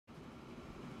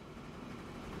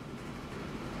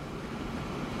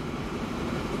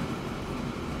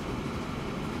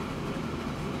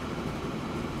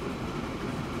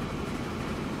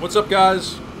What's up,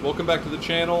 guys? Welcome back to the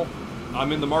channel.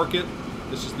 I'm in the market.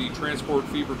 This is the Transport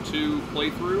Fever 2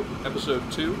 playthrough, episode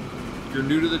 2. If you're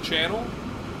new to the channel,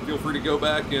 feel free to go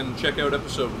back and check out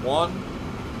episode 1.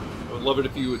 I would love it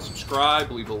if you would subscribe,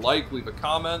 leave a like, leave a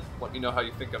comment, let me know how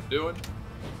you think I'm doing.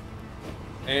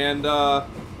 And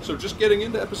so just getting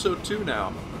into episode 2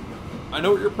 now. I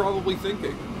know what you're probably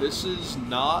thinking. This is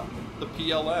not the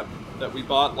PLM that we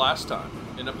bought last time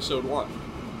in episode 1.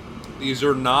 These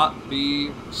are not the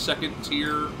second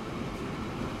tier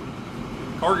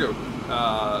cargo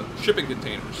shipping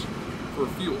containers for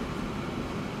fuel.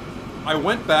 I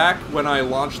went back when I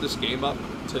launched this game up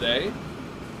today,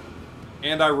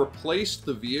 and I replaced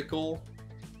the vehicle,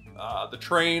 the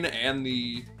train and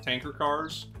the tanker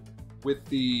cars with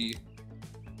the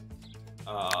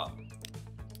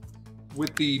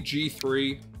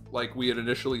G3, like we had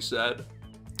initially said,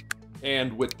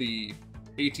 and with the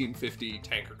 1850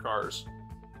 tanker cars.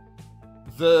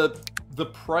 The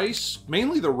price,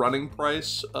 mainly the running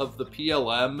price of the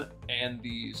PLM and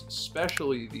these,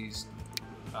 especially these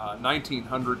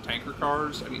 1900 tanker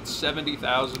cars, I mean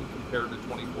 70,000 compared to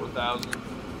 24,000.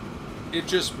 It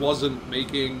just wasn't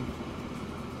making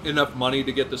enough money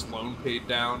to get this loan paid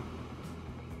down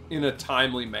in a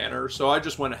timely manner, so I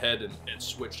just went ahead and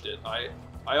switched it.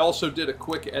 I also did a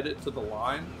quick edit to the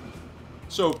line.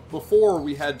 So before,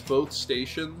 we had both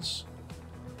stations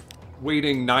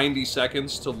waiting 90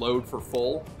 seconds to load for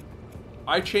full.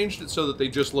 I changed it so that they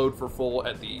just load for full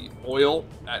at the oil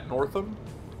at Northam,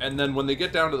 and then when they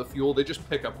get down to the fuel, they just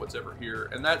pick up what's ever here,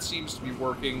 and that seems to be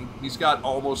working. He's got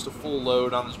almost a full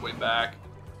load on his way back,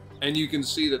 and you can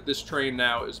see that this train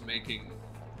now is making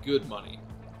good money.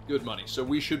 Good money. So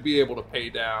we should be able to pay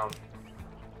down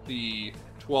the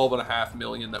 12.5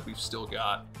 million that we've still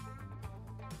got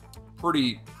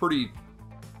pretty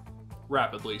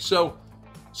rapidly. So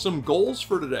some goals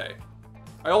for today.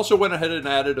 I also went ahead and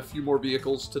added a few more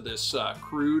vehicles to this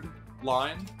crude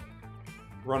line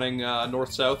running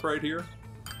north-south right here,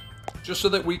 just so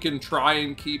that we can try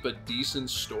and keep a decent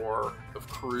store of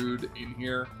crude in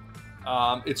here.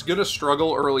 It's gonna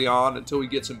struggle early on until we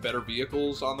get some better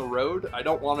vehicles on the road. I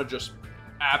don't want to just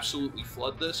absolutely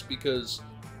flood this, because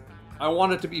I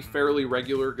want it to be fairly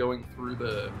regular going through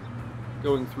the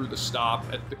stop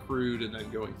at the crude and then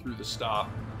going through the stop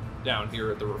down here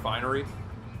at the refinery.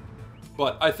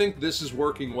 But I think this is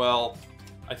working well.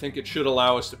 I think it should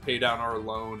allow us to pay down our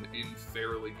loan in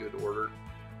fairly good order.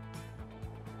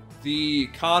 The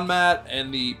Conmat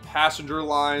and the passenger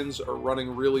lines are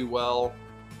running really well.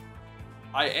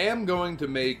 I am going to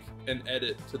make an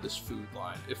edit to this food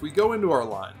line. If we go into our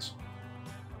lines,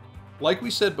 like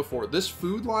we said before, this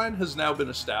food line has now been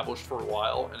established for a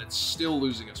while, and it's still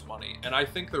losing us money. And I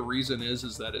think the reason is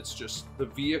that it's just, the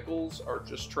vehicles are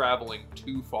just traveling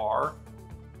too far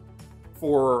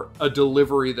for a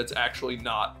delivery that's actually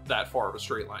not that far of a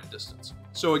straight line distance.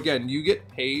 So again, you get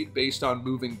paid based on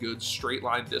moving goods straight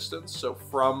line distance, so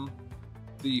from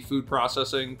the food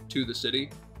processing to the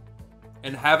city,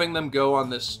 and having them go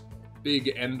on this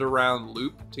big end around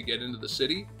loop to get into the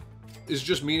city is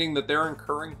just meaning that they're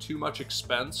incurring too much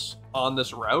expense on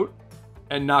this route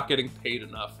and not getting paid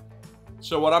enough.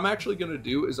 So what I'm actually going to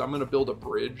do is I'm going to build a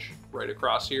bridge right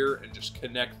across here and just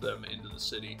connect them into the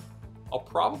city. I'll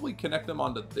probably connect them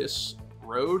onto this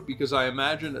road, because I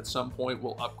imagine at some point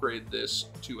we'll upgrade this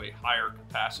to a higher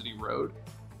capacity road.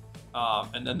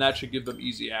 And then that should give them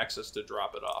easy access to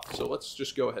drop it off. So let's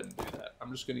just go ahead and do that.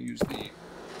 I'm just going to use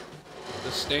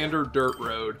the standard dirt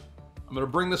road. I'm going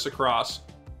to bring this across.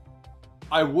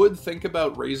 I would think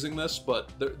about raising this,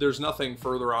 but there's nothing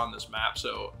further on this map,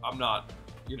 so I'm not,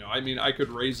 I mean, I could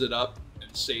raise it up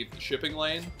and save the shipping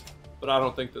lane, but I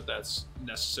don't think that that's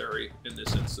necessary in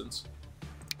this instance.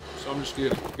 So I'm just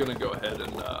gonna go ahead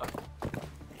and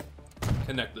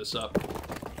connect this up,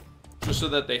 just so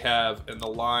that they have, and the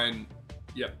line,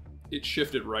 yep, it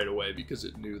shifted right away because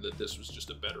it knew that this was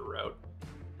just a better route.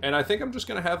 And I think I'm just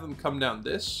gonna have them come down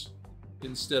this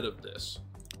instead of this.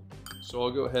 So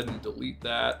I'll go ahead and delete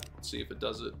that, see if it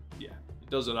does it. Yeah, it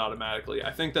does it automatically.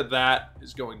 I think that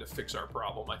is going to fix our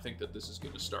problem. I think that this is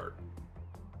going to start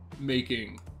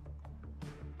making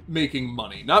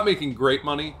money. Not making great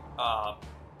money,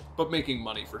 but making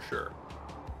money for sure.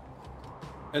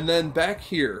 And then back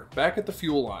here, back at the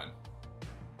fuel line,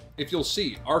 if you'll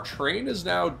see, our train is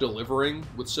now delivering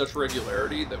with such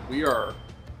regularity that we are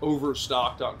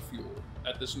overstocked on fuel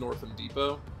at this Northam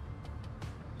depot.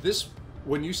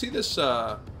 When you see this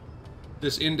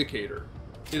this indicator,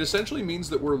 it essentially means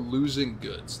that we're losing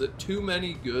goods, that too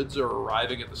many goods are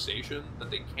arriving at the station, that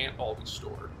they can't all be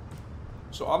stored.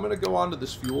 So I'm going to go onto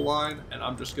this fuel line, and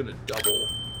I'm just going to double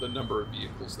the number of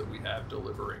vehicles that we have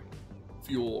delivering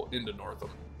fuel into Northam.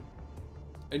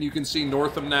 And you can see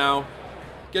Northam now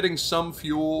getting some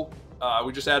fuel.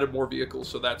 We just added more vehicles,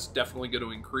 so that's definitely going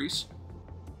to increase.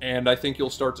 And I think you'll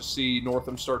start to see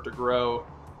Northam start to grow.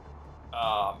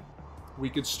 We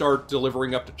could start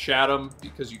delivering up to Chatham,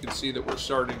 because you can see that we're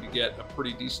starting to get a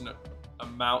pretty decent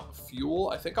amount of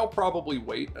fuel. I think I'll probably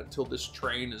wait until this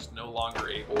train is no longer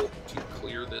able to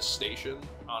clear this station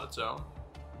on its own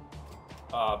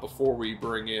before we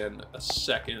bring in a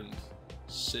second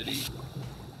city.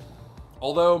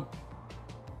 Although,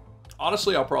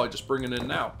 honestly, I'll probably just bring it in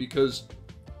now, because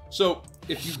so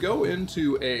if you go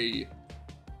into an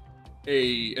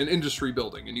industry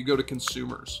building and you go to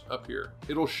consumers up here,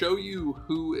 it'll show you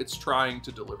who it's trying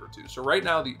to deliver to. So right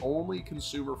now, the only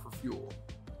consumer for fuel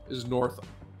is Northam,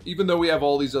 even though we have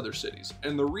all these other cities.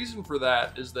 And the reason for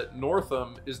that is that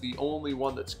Northam is the only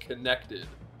one that's connected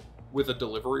with a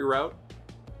delivery route.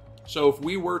 So if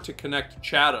we were to connect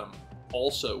Chatham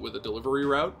also with a delivery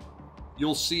route,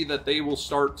 you'll see that they will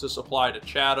start to supply to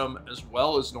Chatham as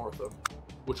well as Northam,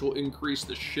 which will increase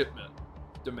the shipment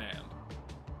demand.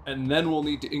 And then we'll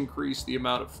need to increase the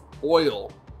amount of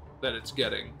oil that it's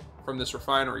getting from this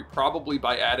refinery, probably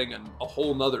by adding a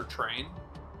whole nother train.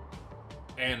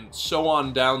 And so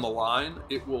on down the line,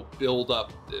 it will build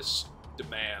up this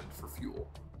demand for fuel.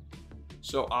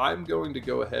 So I'm going to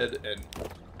go ahead and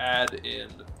add in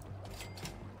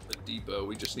a depot.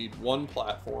 We just need one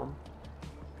platform.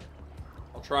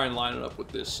 I'll try and line it up with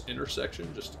this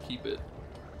intersection just to keep it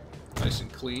nice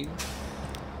and clean.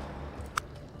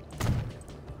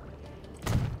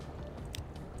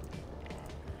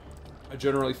 I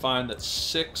generally find that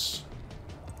six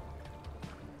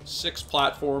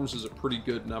platforms is a pretty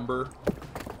good number.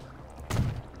 Yeah.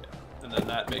 And then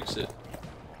that makes it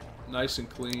nice and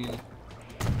clean.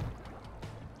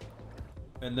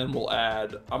 And then we'll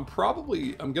add, I'm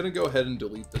going to go ahead and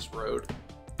delete this road.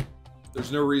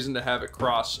 There's no reason to have it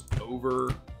cross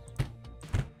over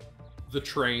the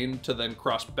train to then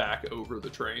cross back over the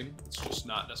train. It's just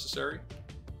not necessary.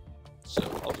 So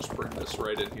I'll just bring this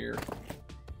right in here.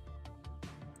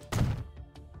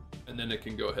 And then it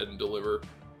can go ahead and deliver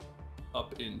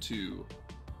up into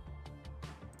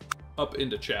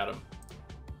Chatham.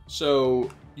 So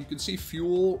you can see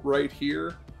fuel right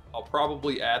here. I'll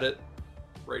probably add it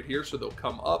right here. So they'll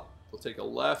come up, they'll take a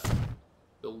left,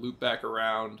 they'll loop back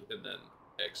around, and then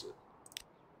exit.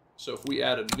 So if we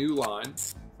add a new line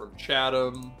from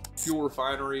Chatham Fuel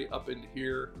Refinery up into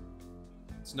here,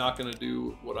 it's not going to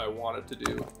do what I want it to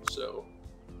do. So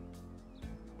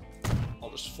I'll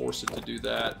just force it to do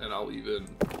that, and I'll even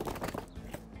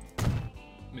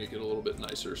make it a little bit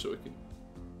nicer so it can,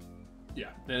 yeah,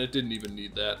 and it didn't even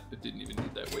need that. It didn't even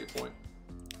need that waypoint.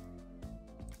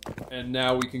 And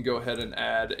now we can go ahead and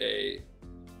add a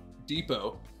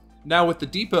depot. Now with the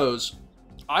depots,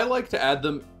 I like to add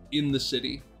them in the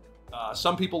city.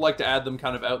 Some people like to add them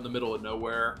kind of out in the middle of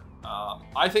nowhere.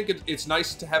 I think it's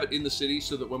nice to have it in the city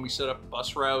so that when we set up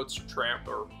bus routes or tram,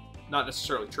 or not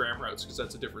necessarily tram routes because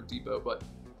that's a different depot, but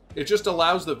it just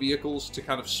allows the vehicles to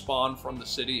kind of spawn from the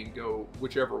city and go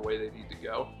whichever way they need to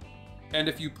go. And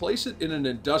if you place it in an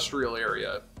industrial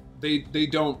area, they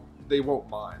won't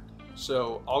mind.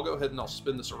 So I'll go ahead and I'll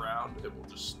spin this around and we'll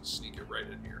just sneak it right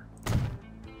in here.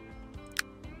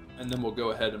 And then we'll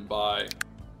go ahead and buy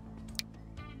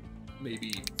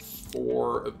maybe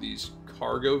 4 of these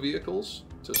cargo vehicles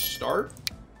to start.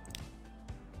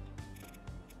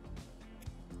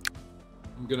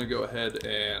 I'm gonna go ahead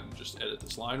and just edit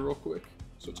this line real quick.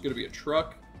 So it's gonna be a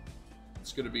truck.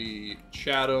 It's gonna be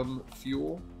Chatham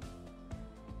Fuel.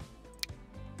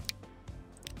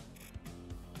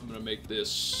 I'm gonna make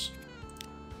this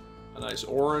a nice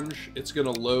orange. It's gonna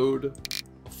load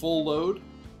a full load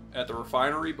at the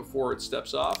refinery before it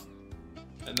steps off.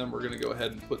 And then we're gonna go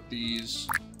ahead and put these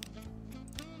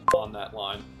on that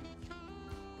line.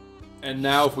 And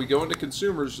now if we go into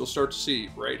consumers, you'll start to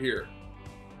see right here,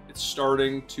 it's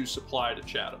starting to supply to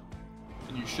Chatham.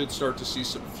 And you should start to see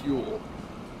some fuel.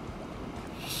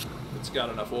 It's got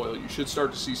enough oil. You should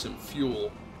start to see some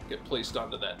fuel get placed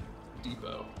onto that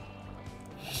depot.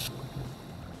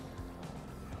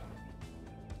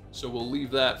 So we'll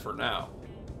leave that for now.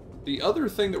 The other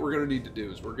thing that we're going to need to do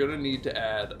is we're going to need to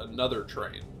add another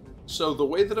train. So the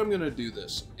way that I'm going to do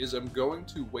this is I'm going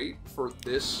to wait for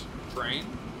this train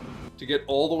to get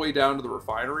all the way down to the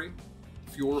refinery,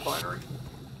 fuel refinery,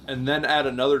 and then add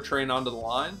another train onto the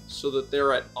line so that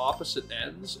they're at opposite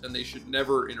ends and they should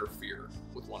never interfere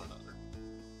with one another.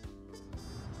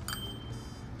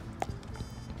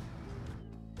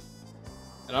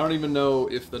 And I don't even know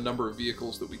if the number of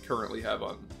vehicles that we currently have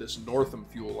on this Northam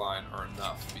fuel line are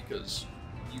enough, because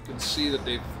you can see that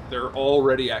they're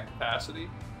already at capacity,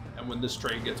 and when this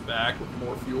train gets back with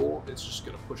more fuel, it's just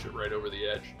going to push it right over the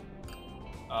edge.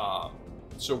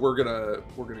 So we're gonna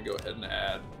go ahead and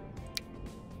add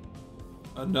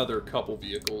another couple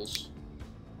vehicles,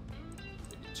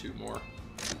 maybe 2 more,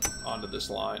 onto this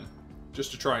line,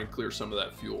 just to try and clear some of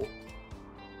that fuel.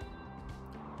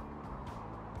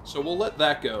 So we'll let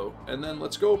that go, and then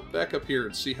let's go back up here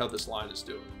and see how this line is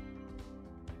doing.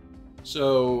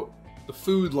 So the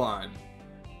food line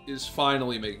is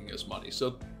finally making us money.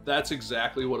 So that's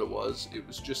exactly what it was. It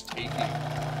was just taking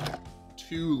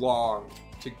too long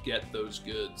to get those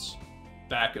goods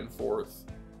back and forth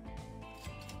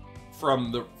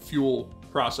from the fuel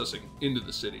processing into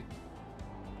the city.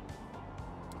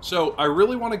 So I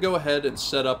really want to go ahead and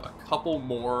set up a couple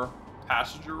more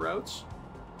passenger routes.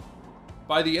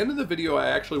 By the end of the video, I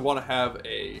actually want to have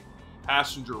a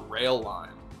passenger rail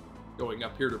line going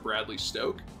up here to Bradley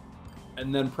Stoke,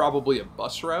 and then probably a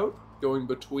bus route going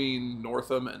between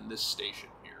Northam and this station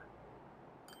here.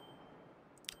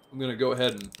 I'm going to go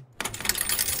ahead and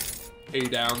pay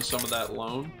down some of that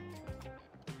loan,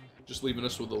 just leaving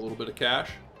us with a little bit of cash.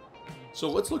 So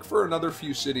let's look for another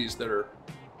few cities that are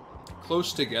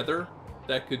close together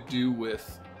that could do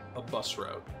with a bus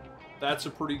route. That's a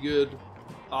pretty good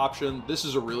option. This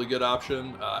is a really good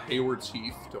option, Haywards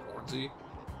Heath to Hornsey.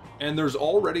 And there's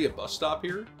already a bus stop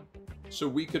here, so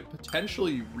we could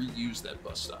potentially reuse that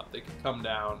bus stop. They could come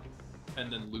down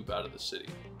and then loop out of the city.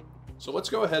 So let's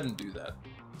go ahead and do that.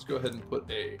 Let's go ahead and put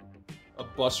a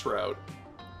bus route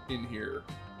in here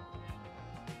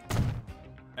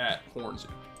at Hornsey.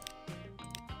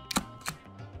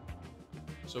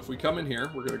 So if we come in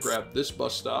here, we're going to grab this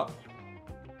bus stop,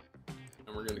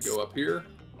 and we're going to go up here.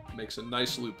 It makes a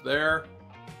nice loop there,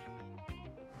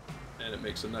 and it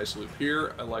makes a nice loop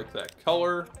here. I like that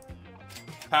color.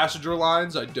 Passenger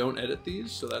lines, I don't edit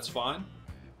these, so that's fine.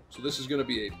 So this is going to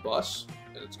be a bus,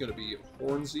 and it's going to be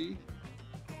Hornsey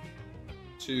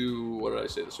to, what did I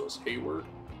say this was? Haywards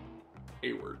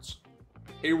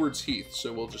Heath.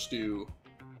 So we'll just do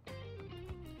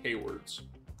Haywards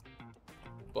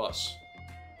bus.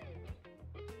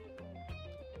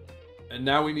 And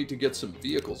now we need to get some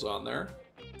vehicles on there.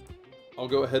 I'll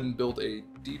go ahead and build a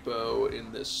depot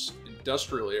in this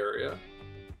industrial area,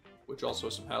 which also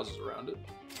has some houses around it,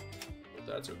 but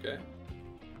that's okay.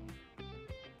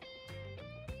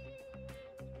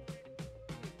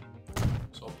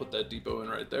 So I'll put that depot in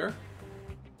right there.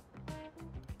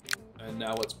 And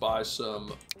now let's buy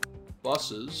some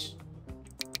buses.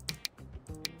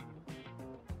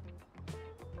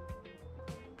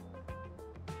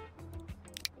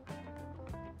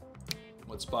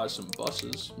 Let's buy some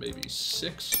buses, maybe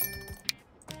 6,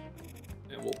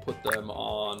 and we'll put them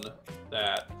on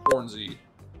that Hornsey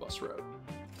bus route.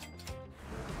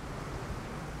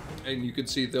 And you can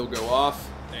see they'll go off,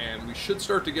 and we should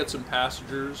start to get some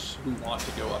passengers who want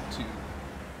to go up to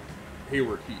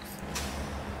Haywards Heath.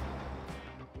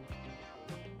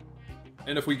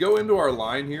 And if we go into our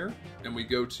line here, and we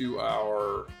go to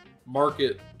our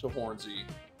Market to Hornsey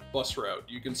bus route,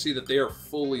 you can see that they are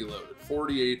fully loaded,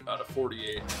 48 out of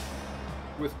 48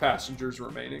 with passengers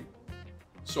remaining.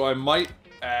 So I might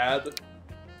add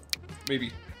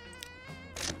maybe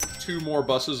 2 more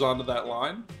buses onto that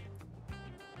line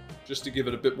just to give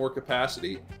it a bit more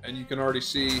capacity, and you can already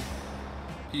see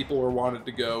people are wanting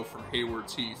to go from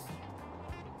Haywards Heath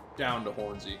down to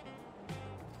Hornsey.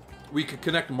 We could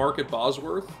connect Market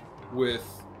Bosworth with,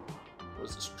 what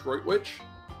is this, Droitwich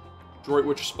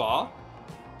Spa.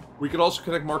 We could also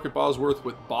connect Market Bosworth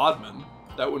with Bodmin.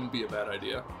 That wouldn't be a bad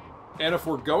idea. And if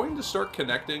we're going to start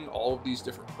connecting all of these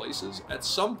different places, at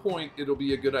some point it'll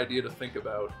be a good idea to think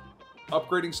about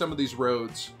upgrading some of these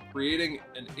roads, creating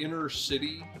an inner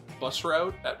city bus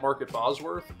route at Market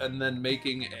Bosworth, and then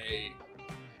making a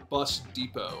bus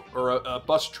depot or a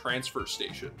bus transfer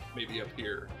station maybe up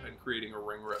here, and creating a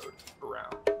ring road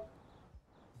around.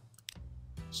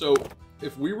 So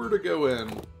if we were to go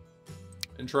in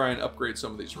and try and upgrade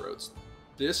some of these roads,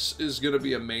 this is going to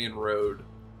be a main road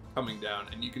coming down,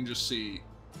 and you can just see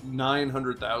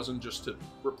 900,000 just to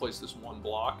replace this one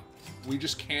block. We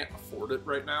just can't afford it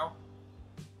right now,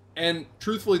 and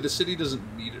truthfully the city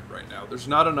doesn't need it right now. There's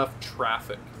not enough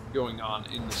traffic going on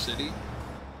in the city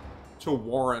to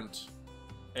warrant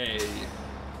an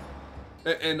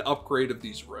upgrade of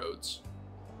these roads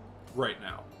right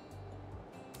now.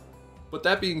 But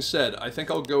that being said, I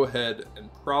think I'll go ahead and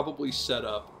probably set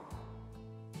up,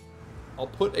 I'll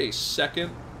put a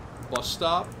second bus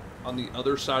stop on the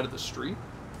other side of the street,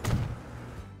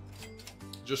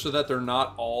 just so that they're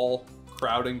not all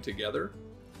crowding together.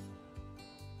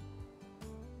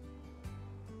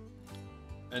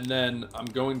 And then I'm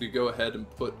going to go ahead and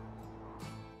put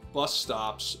bus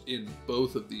stops in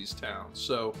both of these towns.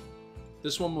 So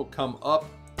this one will come up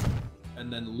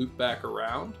and then loop back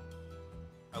around.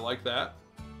 I like that.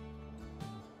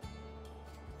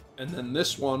 And then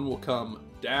this one will come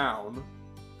down,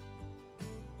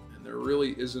 and there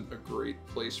really isn't a great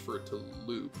place for it to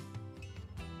loop.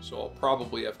 So I'll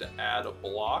probably have to add a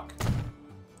block.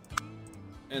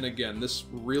 And again, this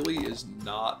really is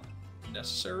not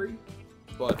necessary,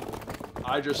 but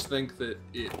I just think that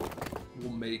it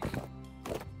will make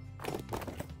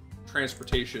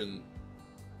transportation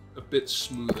a bit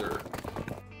smoother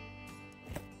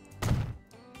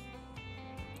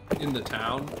in the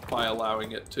town by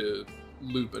allowing it to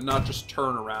loop and not just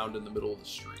turn around in the middle of the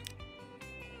street.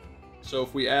 So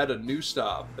if we add a new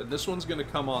stop, and this one's going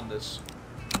to come on this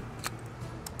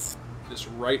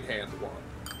right-hand one.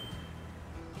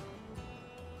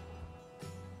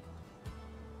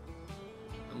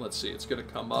 And let's see, it's going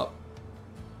to come up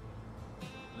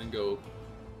and then go,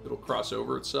 it'll cross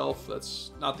over itself.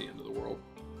 That's not the end of the world,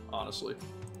 honestly.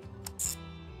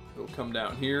 It'll come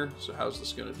down here, so how's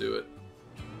this going to do it?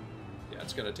 Yeah,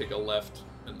 it's going to take a left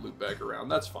and loop back around.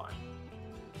 That's fine.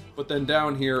 But then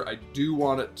down here, I do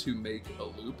want it to make a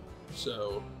loop,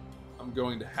 so I'm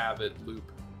going to have it loop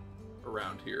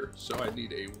around here. So I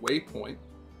need a waypoint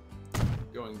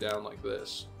going down like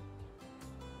this.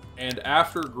 And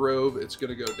after Grove, it's going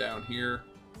to go down here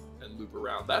and loop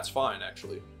around. That's fine,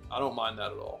 actually. I don't mind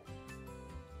that at all.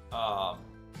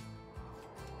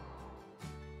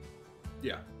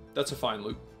 Yeah, that's a fine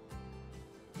loop.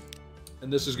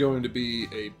 And this is going to be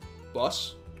a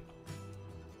bus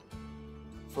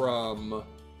from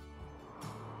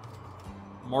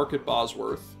Market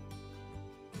Bosworth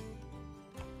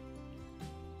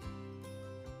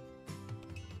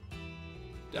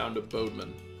down to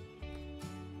Bodeman.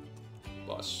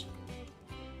 Bus.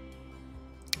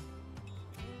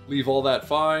 Leave all that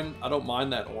fine. I don't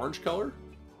mind that orange color.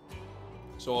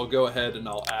 So I'll go ahead and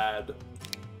I'll add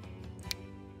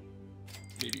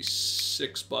maybe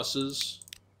 6 buses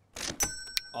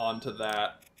onto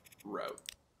that route.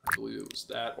 I believe it was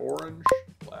that orange.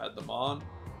 We'll add them on.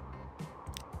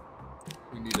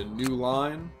 We need a new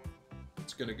line.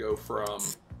 It's going to go from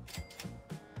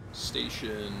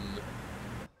station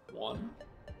 1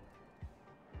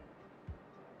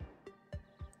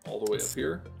 all the way up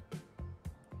here.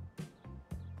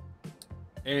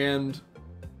 And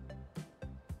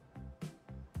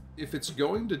if it's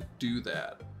going to do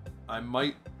that, I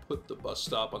might put the bus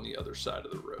stop on the other side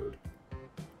of the road.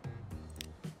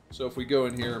 So if we go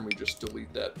in here and we just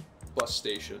delete that bus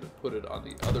station and put it on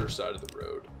the other side of the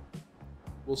road,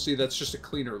 we'll see that's just a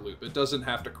cleaner loop. It doesn't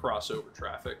have to cross over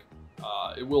traffic.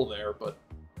 It will there, but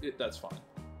that's fine.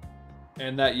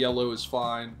 And that yellow is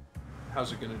fine.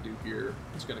 How's it going to do here?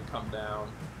 It's going to come down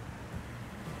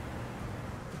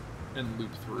and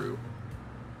loop through.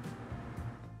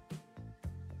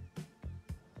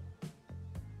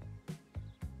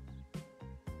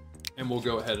 And we'll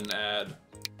go ahead and add,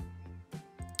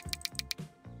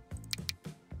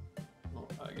 well,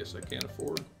 I guess I can't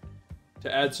afford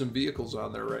to add some vehicles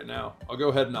on there right now. I'll go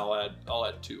ahead and I'll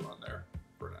add 2 on there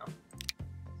for now.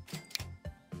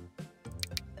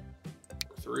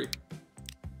 3.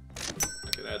 I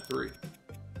can add 3.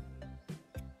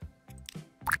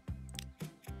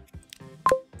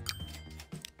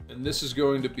 And this is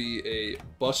going to be a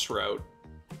bus route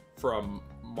from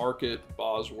Market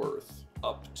Bosworth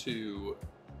up to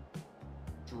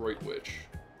Droitwich.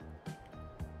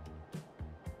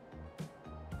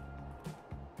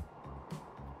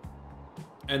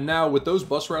 And now with those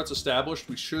bus routes established,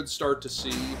 we should start to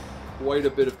see quite a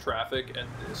bit of traffic at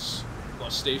this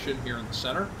bus station here in the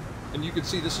center. And you can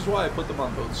see this is why I put them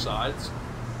on both sides.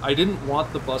 I didn't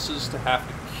want the buses to have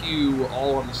to queue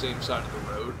all on the same side of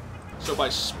the road. So by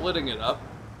splitting it up,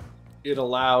 it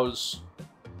allows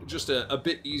just a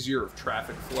bit easier of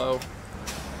traffic flow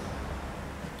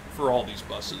for all these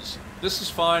buses. This is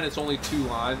fine, it's only 2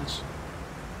 lines.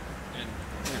 And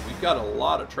man, we've got a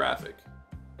lot of traffic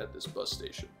at this bus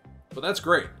station. But that's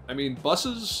great. I mean,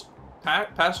 buses,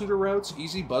 passenger routes,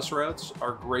 easy bus routes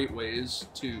are great ways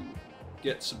to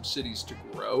get some cities to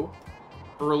grow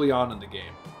early on in the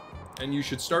game. And you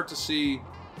should start to see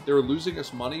they're losing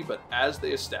us money, but as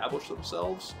they establish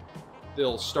themselves,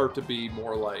 they'll start to be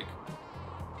more like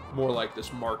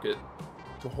this Market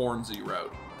to Hornsey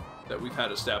route that we've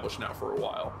had established now for a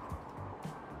while.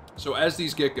 So as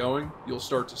these get going, you'll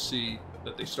start to see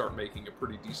that they start making a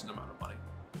pretty decent amount of money.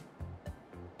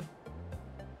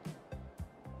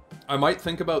 I might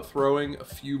think about throwing a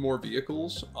few more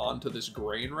vehicles onto this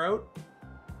grain route,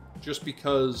 just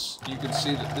because you can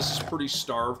see that this is pretty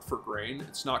starved for grain.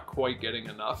 It's not quite getting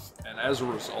enough, and as a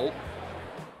result,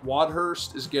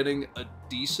 Wadhurst is getting a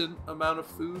decent amount of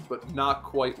food, but not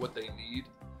quite what they need.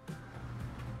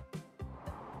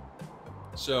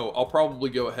 So I'll probably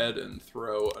go ahead and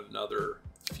throw another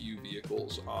few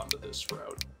vehicles onto this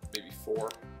route, maybe 4.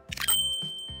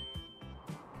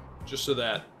 Just so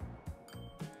that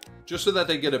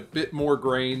they get a bit more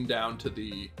grain down to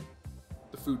the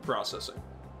food processing.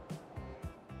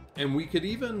 And we could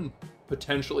even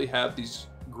potentially have these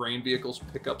grain vehicles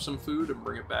pick up some food and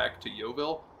bring it back to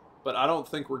Yeovil, but I don't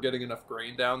think we're getting enough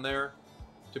grain down there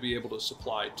to be able to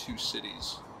supply 2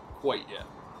 cities quite yet.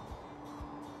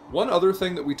 One other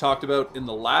thing that we talked about in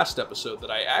the last episode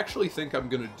that I actually think I'm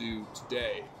going to do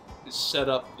today is set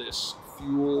up this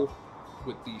fuel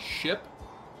with the ship,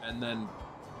 and then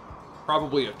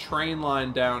probably a train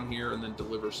line down here, and then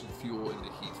deliver some fuel into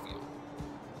Heathfield.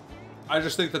 I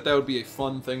just think that that would be a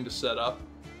fun thing to set up.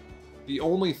 The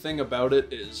only thing about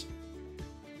it is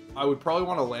I would probably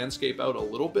want to landscape out a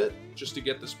little bit just to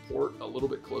get this port a little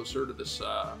bit closer to this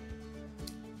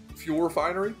fuel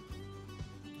refinery.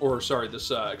 Or, sorry,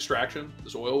 this extraction,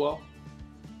 this oil well.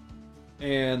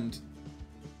 And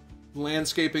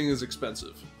landscaping is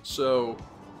expensive. So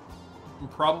I'm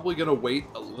probably going to wait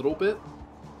a little bit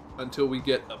until we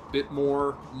get a bit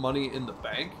more money in the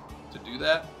bank to do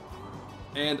that.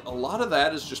 And a lot of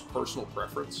that is just personal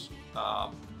preference.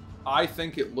 I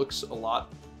think it looks a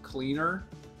lot cleaner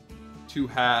to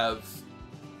have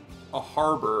a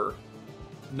harbor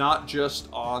not just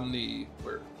on the...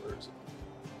 Where is it?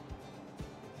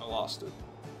 I lost it.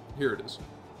 Here it is.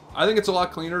 I think it's a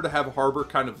lot cleaner to have a harbor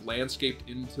kind of landscaped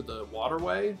into the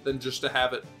waterway than just to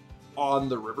have it on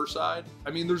the riverside.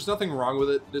 I mean, there's nothing wrong with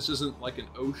it. This isn't like an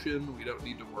ocean. We don't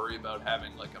need to worry about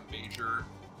having like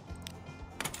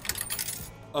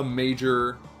a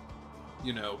major,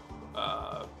 you know,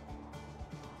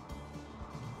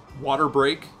 water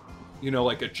break, you know,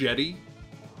 like a jetty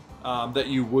that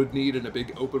you would need in a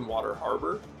big open water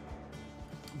harbor.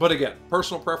 But again,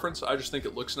 personal preference, I just think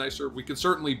it looks nicer. We could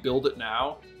certainly build it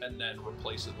now and then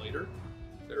replace it later.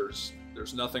 There's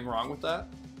nothing wrong with that.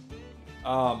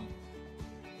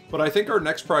 But I think our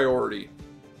next priority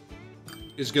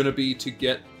is going to be to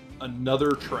get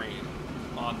another train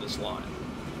on this line.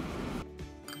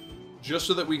 Just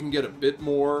so that we can get a bit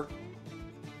more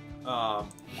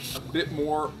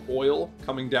oil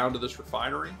coming down to this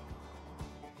refinery.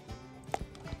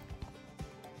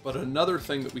 But another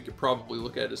thing that we could probably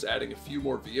look at is adding a few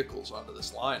more vehicles onto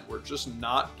this line. We're just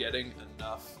not getting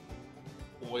enough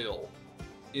oil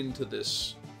into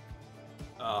this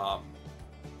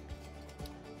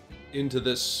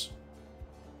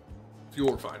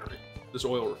fuel refinery, this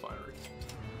oil refinery.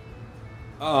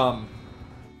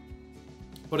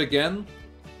 But again,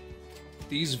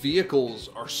 these vehicles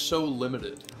are so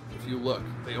limited. If you look,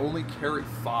 they only carry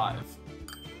 5.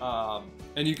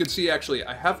 And you can see actually,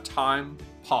 I have time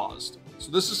paused.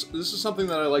 So this is something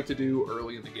that I like to do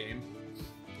early in the game,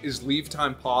 is leave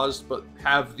time paused, but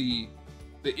have the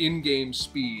in-game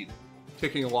speed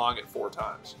ticking along at 4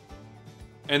 times.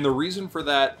 And the reason for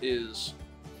that is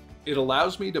it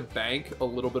allows me to bank a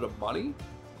little bit of money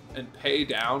and pay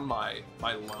down my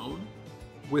loan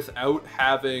without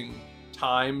having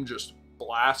time just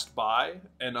blast by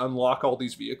and unlock all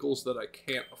these vehicles that I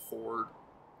can't afford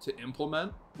to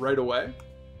implement right away.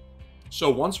 So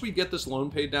once we get this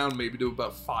loan paid down, maybe to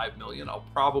about 5 million, I'll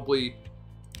probably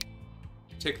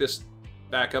take this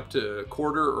back up to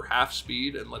quarter or half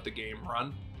speed and let the game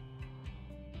run.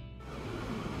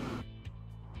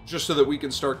 Just so that we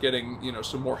can start getting, you know,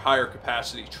 some more higher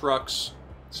capacity trucks,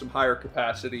 some higher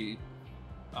capacity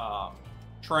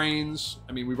trains.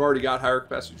 I mean, we've already got higher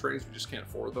capacity trains, we just can't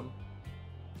afford them.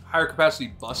 Higher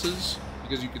capacity buses,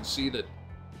 because you can see that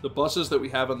the buses that we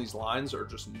have on these lines are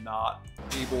just not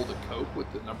able to cope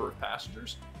with the number of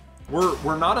passengers.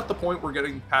 We're not at the point we're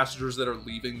getting passengers that are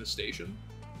leaving the station,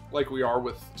 like we are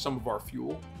with some of our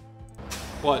fuel.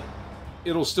 But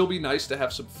it'll still be nice to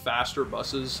have some faster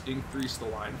buses increase the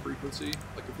line frequency.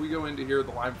 Like if we go into here,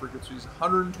 the line frequency is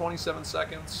 127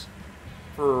 seconds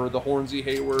for the Hornsey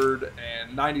Hayward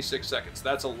and 96 seconds.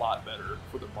 That's a lot better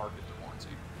for the Market to Hornsey.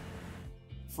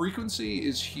 Frequency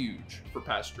is huge for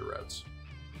passenger routes.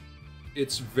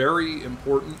 It's very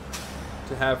important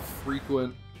to have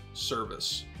frequent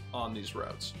service on these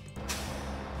routes.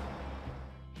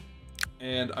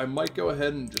 And I might go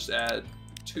ahead and just add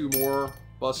 2 more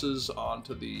buses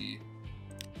onto the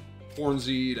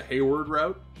Hornsey to Hayward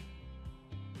route,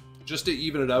 just to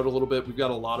even it out a little bit. We've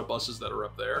got a lot of buses that are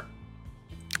up there.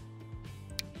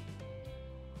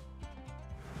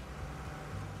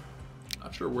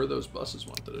 Not sure where those buses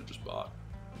went that I just bought.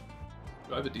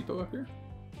 Do I have a depot up here?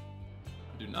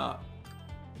 I do not.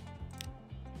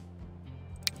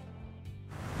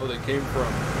 Oh, they came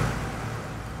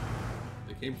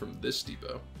from this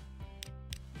depot.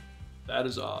 That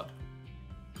is odd.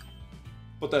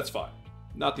 But that's fine.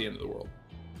 Not the end of the world.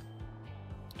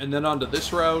 And then onto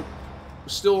this route.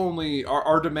 Still only...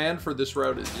 Our demand for this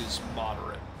route is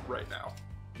moderate right now,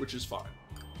 which is fine.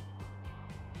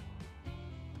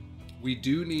 We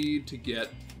do need to get...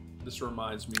 This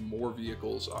reminds me, more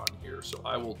vehicles on here. So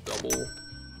I will double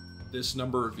this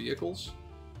number of vehicles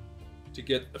to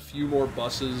get a few more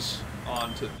buses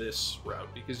onto this route,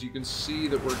 because you can see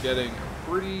that we're getting a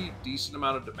pretty decent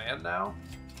amount of demand now.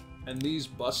 And these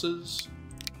buses,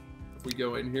 if we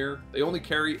go in here, they only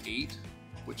carry 8,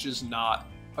 which is not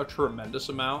a tremendous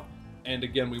amount. And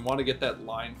again, we want to get that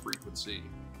line frequency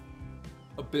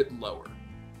a bit lower.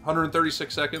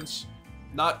 136 seconds,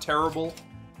 not terrible,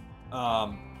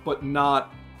 but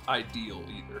not ideal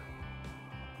either.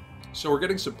 So we're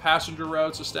getting some passenger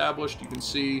routes established. You can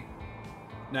see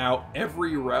now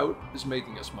every route is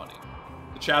making us money.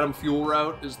 The Chatham fuel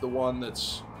route is the one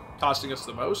that's costing us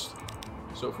the most.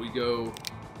 So if we go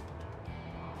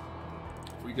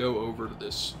over to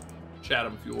this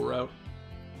Chatham fuel route,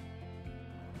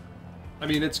 I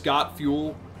mean, it's got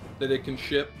fuel that it can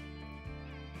ship.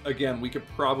 Again, we could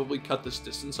probably cut this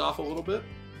distance off a little bit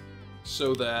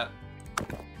so that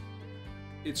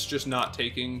it's just not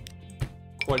taking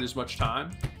quite as much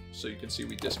time. So you can see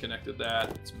we disconnected that.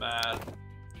 It's mad.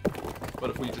 But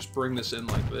if we just bring this in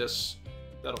like this,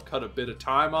 that'll cut a bit of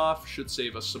time off. Should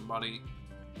save us some money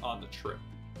on the trip.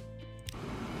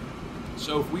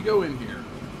 So if we go in here,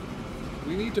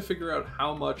 we need to figure out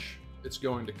how much it's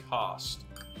going to cost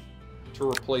to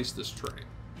replace this train,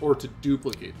 or to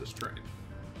duplicate this train.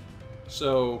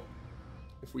 So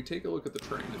if we take a look at the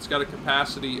train, it's got a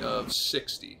capacity of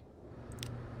 60.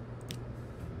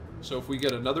 So if we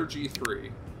get another G3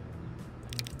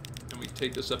 and we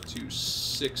take this up to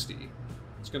 60,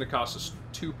 it's going to cost us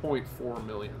 2.4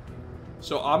 million.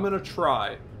 So I'm going to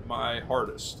try my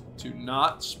hardest to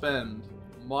not spend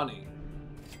money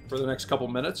for the next couple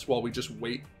minutes while we just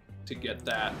wait to get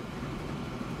that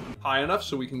high enough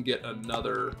so we can get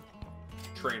another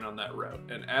train on that route.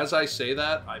 And as I say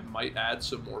that, I might add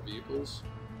some more vehicles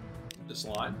to this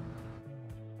line.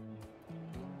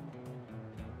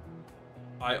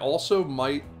 I also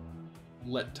might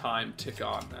let time tick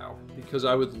on now, because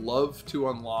I would love to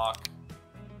unlock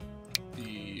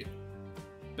the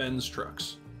Benz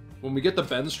trucks. When we get the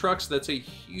Benz trucks, that's a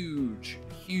huge,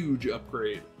 huge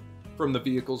upgrade from the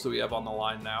vehicles that we have on the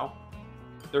line now.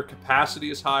 Their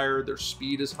capacity is higher, their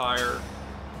speed is higher.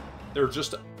 They're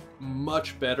just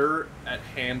much better at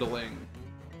handling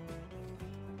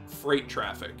freight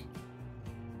traffic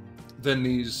than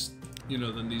these, you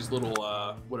know, than these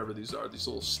little, whatever these are, these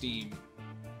little steam,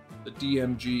 the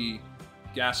DMG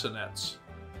Gasonettes,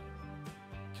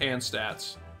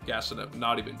 CanStats, Gasonet,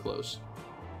 not even close.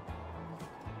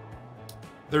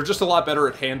 They're just a lot better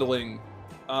at handling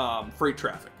freight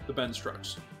traffic, the Benz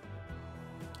trucks.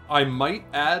 I might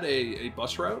add a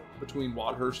bus route between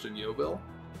Wadhurst and Yeovil.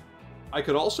 I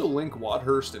could also link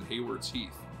Wadhurst and Haywards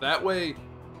Heath. That way,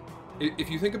 if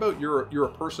you think about you're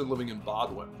a person living in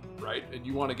Bodwin, right? And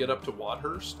you want to get up to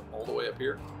Wadhurst all the way up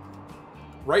here.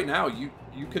 Right now,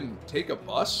 you can take a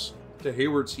bus to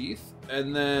Haywards Heath,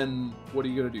 and then what are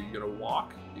you going to do? You're going to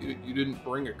walk? You didn't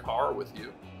bring a car with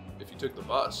you if you took the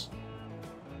bus.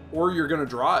 Or you're going to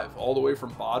drive all the way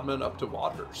from Bodmin up to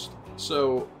Wadhurst.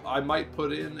 So I might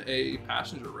put in a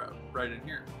passenger route right in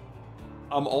here.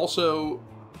 I'm also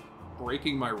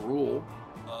breaking my rule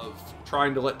of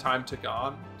trying to let time tick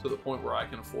on to the point where I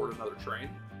can afford another train.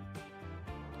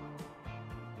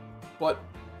 But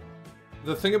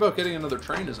the thing about getting another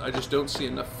train is I just don't see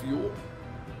enough fuel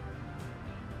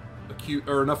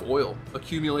or enough oil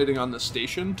accumulating on the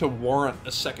station to warrant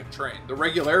a second train. The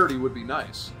regularity would be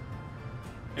nice.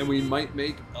 And we might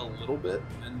make a little bit,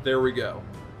 and there we go.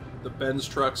 The Benz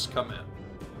trucks come in.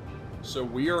 So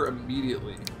we are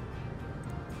immediately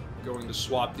going to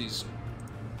swap this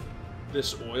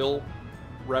oil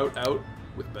route out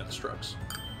with Benz trucks.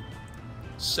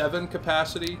 7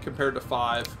 capacity compared to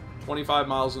 5, 25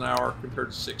 miles an hour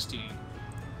compared to 16.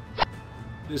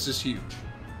 This is huge.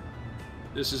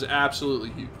 This is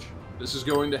absolutely huge. This is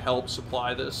going to help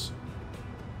supply this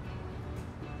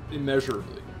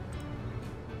immeasurably.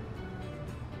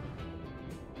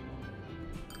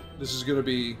 This is going to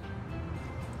be,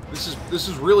 this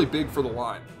is really big for the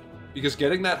line, because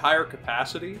getting that higher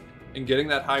capacity and getting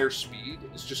that higher speed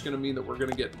is just going to mean that we're going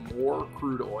to get more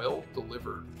crude oil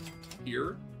delivered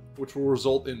here, which will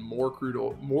result in more crude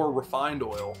oil, more refined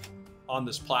oil on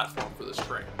this platform for this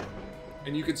train.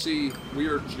 And you can see we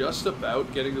are just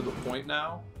about getting to the point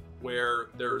now where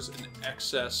there's an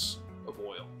excess of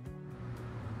oil.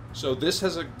 So this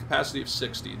has a capacity of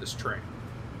 60, this train.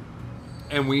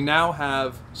 And we now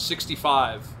have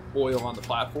 65 oil on the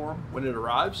platform when it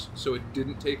arrives, so it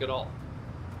didn't take it all.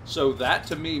 So that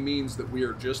to me means that we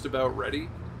are just about ready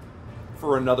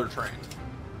for another train.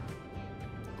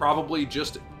 Probably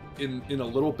just in a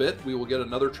little bit, we will get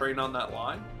another train on that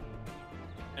line.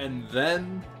 And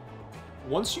then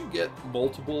once you get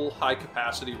multiple high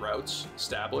capacity routes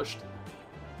established,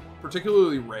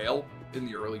 particularly rail in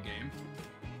the early game,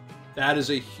 that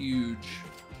is a huge,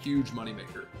 huge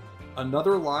moneymaker.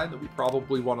 Another line that we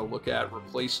probably want to look at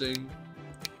replacing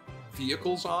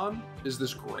vehicles on is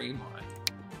this grain line.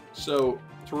 So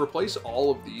to replace all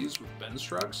of these with Ben's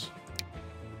trucks,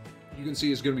 you can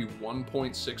see it's going to be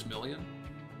 1.6 million.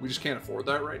 We just can't afford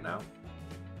that right now.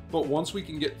 But once we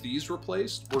can get these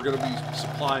replaced, we're going to be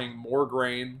supplying more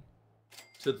grain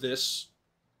to this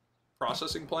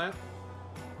processing plant,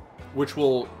 which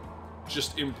will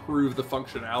just improve the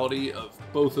functionality of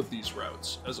both of these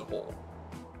routes as a whole.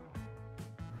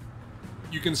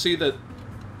 You can see that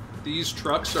these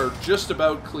trucks are just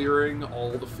about clearing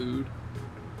all the food.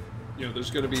 You know, there's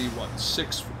going to be, what,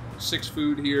 six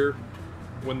food here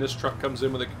when this truck comes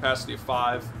in with a capacity of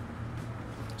 5.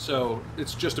 So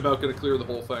it's just about going to clear the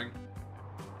whole thing.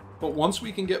 But once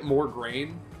we can get more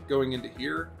grain going into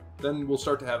here, then we'll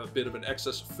start to have a bit of an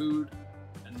excess of food,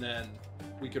 and then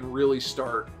we can really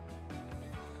start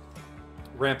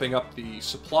ramping up the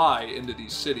supply into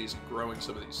these cities and growing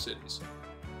some of these cities.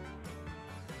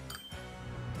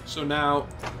 So now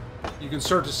you can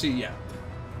start to see, yeah,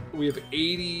 we have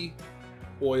 80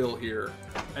 oil here,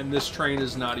 and this train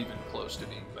is not even close to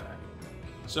being back.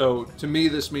 So to me,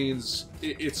 this means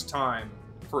it's time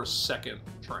for a second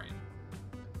train.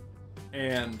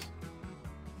 And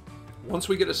once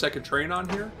we get a second train on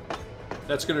here,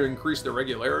 that's going to increase the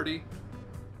regularity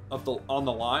of on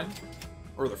the line,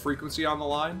 or the frequency on the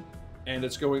line, and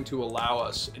it's going to allow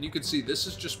us, and you can see this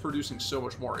is just producing so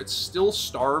much more. It's still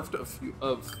starved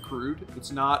of crude.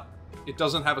 It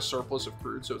doesn't have a surplus of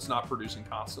crude, so it's not producing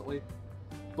constantly.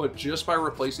 But just by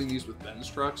replacing these with Ben's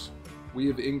trucks, we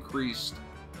have increased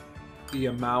the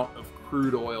amount of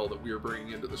crude oil that we are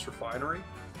bringing into this refinery,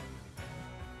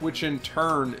 which in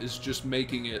turn is just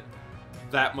making it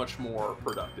that much more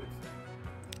productive.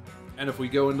 And if we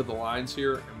go into the lines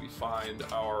here and we find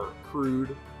our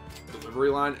crude delivery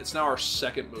line, it's now our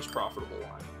second most profitable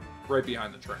line, right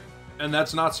behind the train. And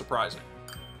that's not surprising.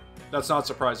 That's not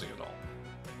surprising at all.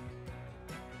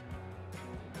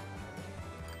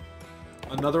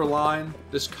 Another line,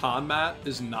 this Conmat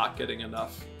is not getting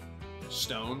enough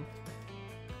stone.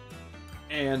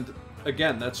 And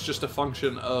again, that's just a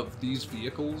function of these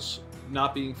vehicles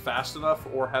not being fast enough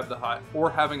or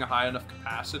having a high enough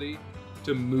capacity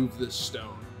to move this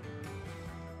stone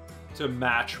to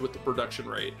match with the production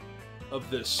rate of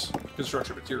this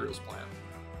construction materials plant.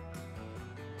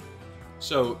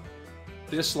 So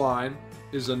this line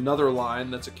is another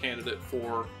line that's a candidate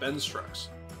for Ben's trucks.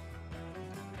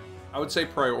 I would say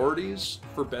priorities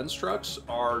for Ben's trucks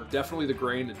are definitely the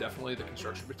grain and definitely the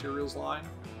construction materials line.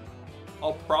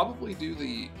 I'll probably do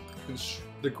the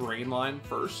grain line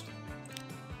first,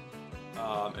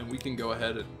 and we can go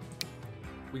ahead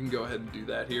and do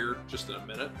that here just in a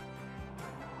minute.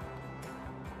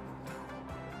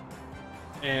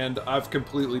 And I've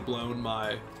completely blown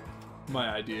my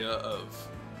idea of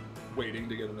waiting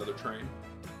to get another train.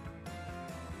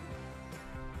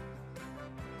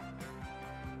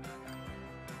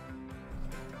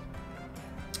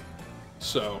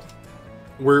 So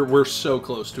we're so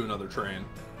close to another train.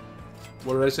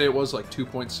 What did I say it was, like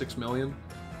 2.6 million?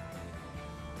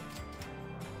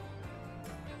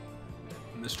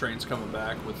 And this train's coming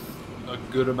back with a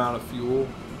good amount of fuel.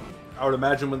 I would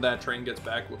imagine when that train gets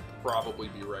back, we'll probably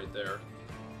be right there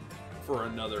for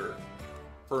another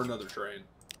train.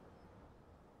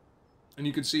 And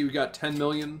you can see we got 10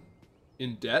 million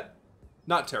in debt.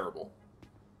 Not terrible.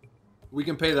 We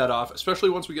can pay that off, especially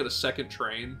once we get a second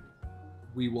train.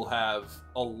 We will have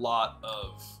a lot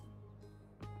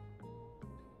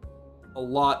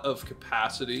of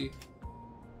capacity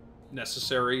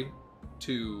necessary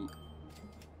to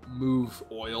move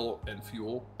oil and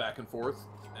fuel back and forth,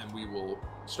 and we will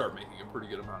start making a pretty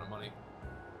good amount of money.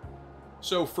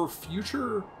 So for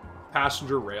future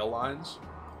passenger rail lines,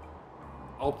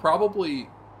 I'll probably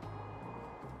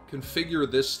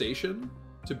configure this station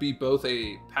to be both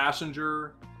a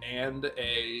passenger and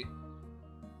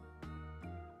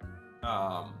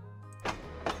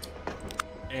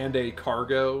and a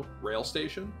cargo rail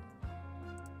station.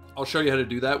 I'll show you how to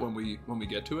do that when we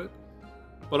get to it.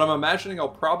 But I'm imagining I'll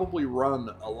probably run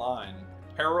a line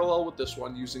parallel with this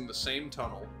one using the same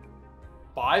tunnel,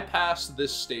 bypass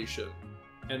this station,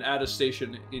 and add a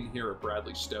station in here at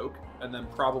Bradley Stoke, and then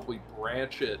probably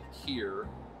branch it here,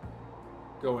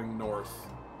 going north,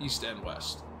 east and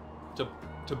west, to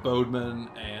Bodeman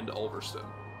and Ulverston.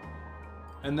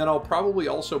 And then I'll probably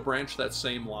also branch that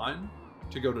same line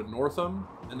to go to Northam,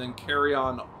 and then carry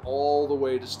on all the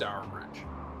way to Stourbridge,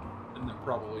 and then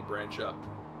probably branch up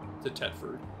to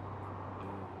Tetford.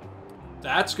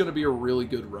 That's going to be a really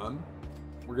good run.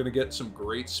 We're going to get some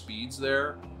great speeds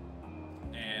there,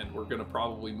 and we're going to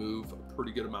probably move a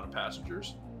pretty good amount of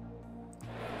passengers.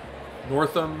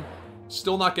 Northam,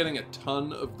 still not getting a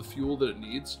ton of the fuel that it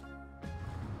needs.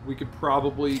 We could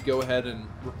probably go ahead and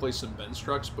replace some Benz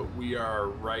trucks, but we are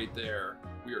right there.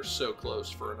 We are so close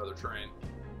for another train.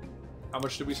 How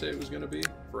much did we say it was going to be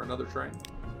for another train?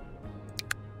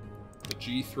 The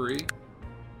G3,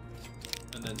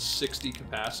 and then 60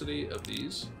 capacity of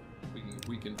these.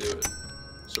 We can do it.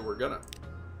 So we're gonna.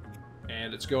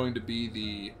 And it's going to be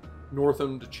the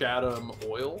Northam to Chatham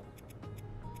oil,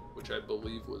 which I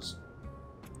believe was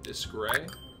this gray.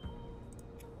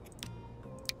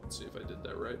 Let's see if I did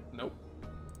that right. Nope.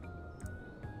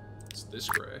 It's this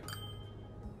gray.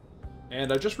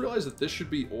 And I just realized that this should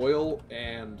be oil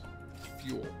and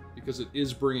fuel, because it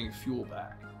is bringing fuel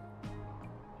back.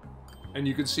 And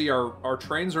you can see our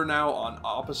trains are now on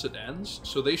opposite ends,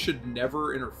 so they should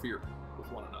never interfere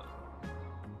with one another.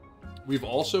 We've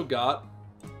also got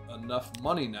enough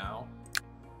money now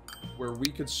where we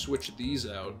could switch these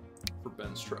out for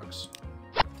Benz trucks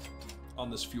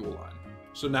on this fuel line.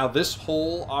 So now this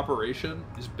whole operation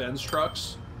is Benz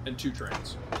trucks and 2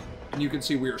 trains. And you can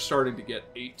see we are starting to get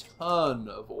a ton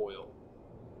of oil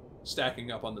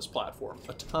stacking up on this platform.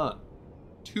 A ton.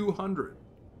 200.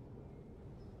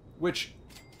 Which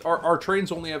our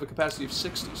trains only have a capacity of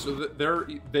 60, so that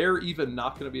they're even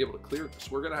not going to be able to clear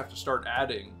this. We're going to have to start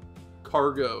adding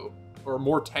cargo or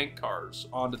more tank cars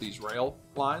onto these rail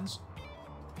lines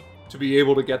to be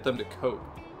able to get them to cope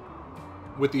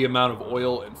with the amount of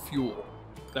oil and fuel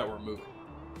that we're moving.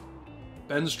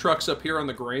 Ben's trucks up here on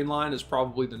the grain line is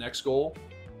probably the next goal.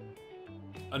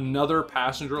 Another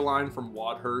passenger line from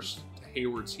Wadhurst to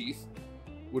Haywards Heath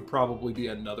would probably be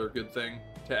another good thing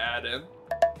to add in.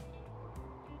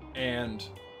 And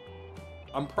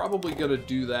I'm probably going to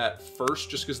do that first,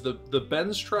 just because the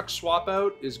Benz truck swap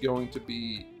out is going to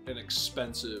be an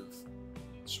expensive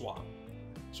swap.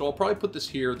 So I'll probably put this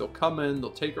here. They'll come in,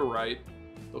 they'll take a right,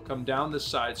 they'll come down this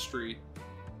side street,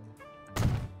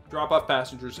 drop off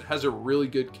passengers. It has a really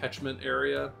good catchment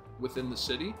area within the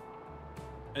city.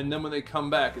 And then when they come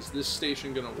back, is this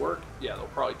station going to work? Yeah, they'll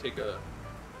probably take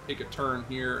a turn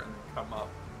here and then come up.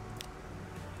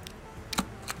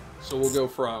 So we'll go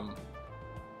from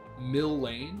Mill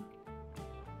Lane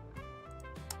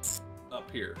up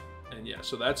here. And yeah,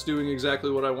 so that's doing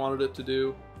exactly what I wanted it to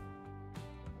do.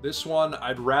 This one,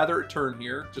 I'd rather it turn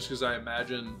here, just because I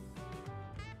imagine,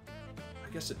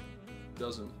 I guess it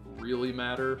doesn't really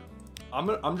matter.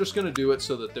 I'm just gonna do it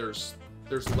so that there's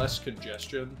less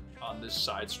congestion on this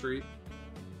side street.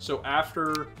 So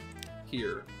after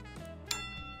here,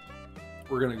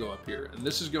 we're gonna go up here, and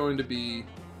this is going to be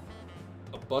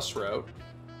a bus route.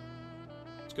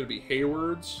 It's going to be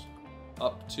Haywards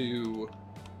up to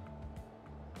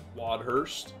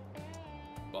Wadhurst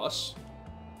bus.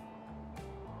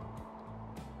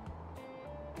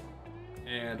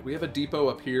 And we have a depot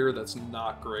up here that's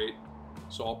not great,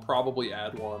 so I'll probably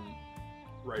add one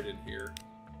right in here.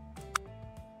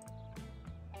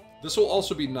 This will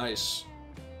also be nice.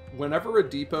 Whenever a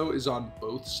depot is on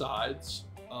both sides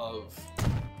of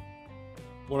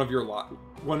one of your lines,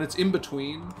 when it's in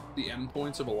between the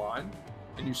endpoints of a line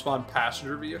and you spawn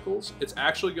passenger vehicles, it's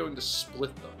actually going to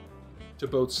split them to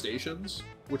both stations,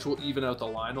 which will even out the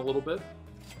line a little bit.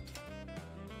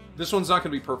 This one's not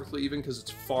going to be perfectly even because it's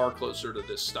far closer to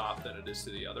this stop than it is to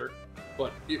the other,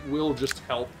 but it will just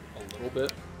help a little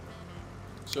bit.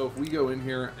 So if we go in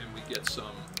here and we get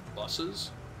some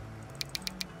buses,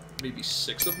 maybe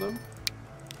 6 of them,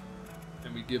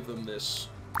 and we give them this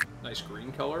nice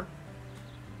green color,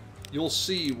 you'll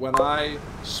see when I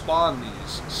spawn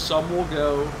these, some will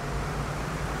go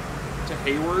to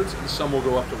Haywards and some will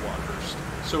go up to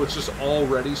Wadhurst. So it's just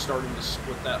already starting to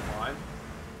split that line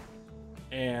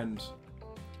and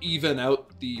even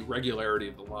out the regularity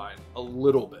of the line a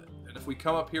little bit. And if we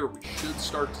come up here, we should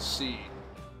start to see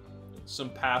some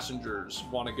passengers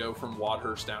want to go from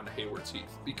Wadhurst down to Haywards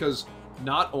Heath, because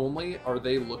not only are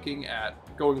they looking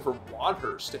at going from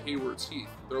Wadhurst to Haywards Heath.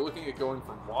 They're looking at going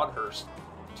from Wadhurst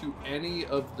to any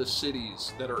of the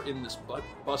cities that are in this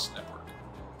bus network.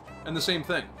 And the same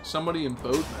thing, somebody in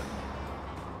Bodeman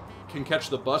can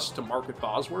catch the bus to Market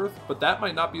Bosworth, but that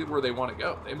might not be where they want to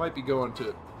go. They might be going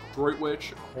to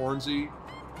Droitwich, Hornsey,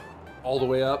 all the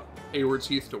way up Haywards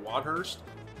Heath to Wadhurst.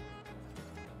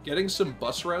 Getting some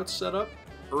bus routes set up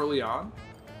early on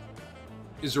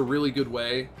is a really good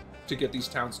way to get these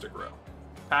towns to grow.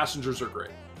 Passengers are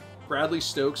great. Bradley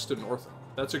Stokes to Northam.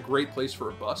 That's a great place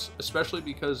for a bus, especially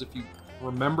because if you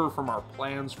remember from our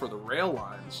plans for the rail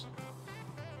lines,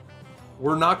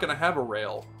 we're not going to have a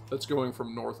rail that's going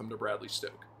from Northam to Bradley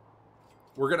Stoke.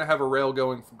 We're going to have a rail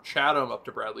going from Chatham up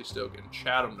to Bradley Stoke and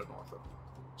Chatham to Northam.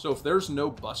 So if there's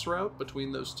no bus route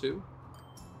between those two,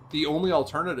 the only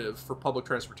alternative for public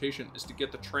transportation is to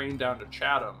get the train down to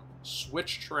Chatham,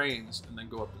 switch trains, and then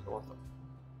go up to Northam.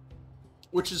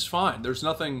 Which is fine. There's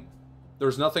nothing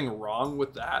wrong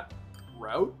with that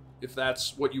route if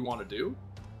that's what you want to do.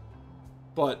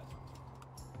 But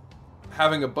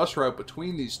having a bus route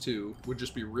between these two would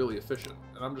just be really efficient.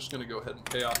 And I'm just going to go ahead and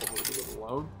pay off a little bit of the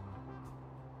loan.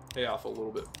 Pay off a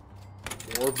little bit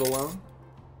more of the loan.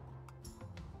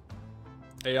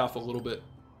 Pay off a little bit.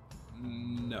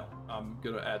 No, I'm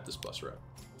going to add this bus route.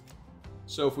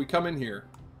 So if we come in here,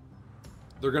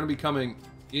 they're going to be coming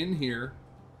in here,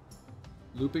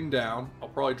 looping down. I'll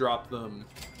probably drop them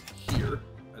here,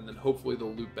 and then hopefully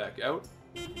they'll loop back out.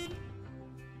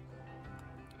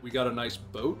 We got a nice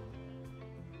boat.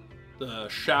 The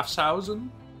Schaffhausen.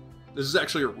 This is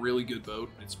actually a really good boat.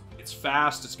 It's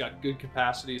fast, it's got good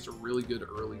capacity, it's a really good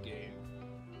early game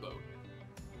boat.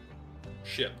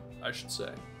 Ship, I should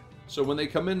say. So when they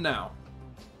come in now,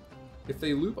 if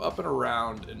they loop up and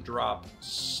around and drop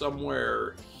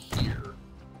somewhere here,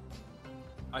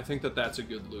 I think that that's a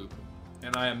good loop.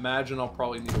 And I imagine I'll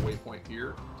probably need a waypoint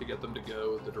here to get them to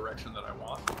go the direction that I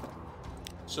want.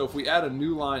 So if we add a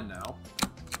new line now,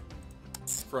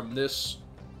 from this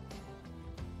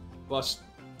bus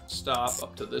stop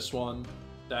up to this one,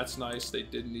 that's nice. They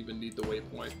didn't even need the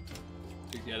waypoint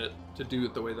to get it, to do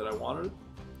it the way that I wanted it.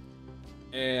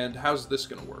 And how's this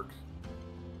gonna work?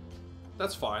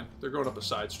 That's fine. They're going up a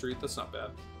side street. That's not bad.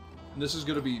 And this is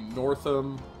going to be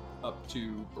Northam up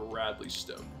to Bradley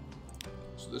Stoke.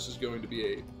 So this is going to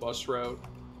be a bus route.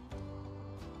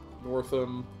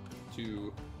 Northam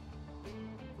to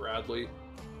Bradley.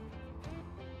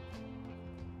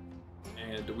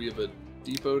 And do we have a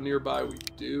depot nearby? We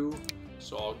do.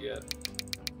 So I'll get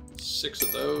 6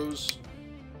 of those.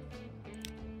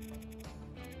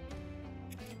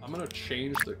 I'm going to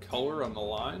change the color on the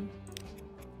line.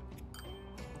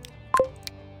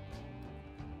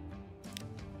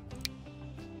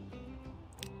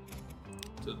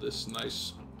 To this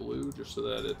nice blue, just so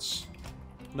that it's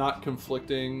not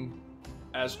conflicting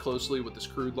as closely with this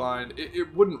crude line.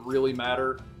 It wouldn't really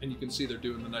matter, and you can see they're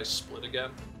doing the nice split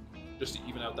again, just to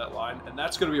even out that line. And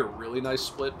that's going to be a really nice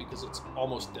split because it's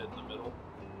almost dead in the middle.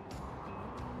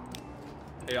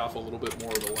 Pay off a little bit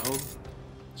more of the loan.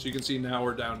 So you can see now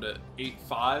we're down to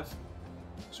 8.5.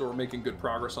 So we're making good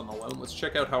progress on the loan. Let's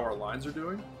check out how our lines are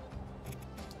doing.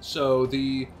 So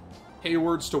the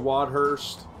Haywards to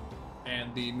Wadhurst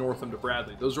and the Northam to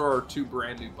Bradley, those are our 2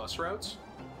 brand new bus routes.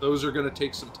 Those are going to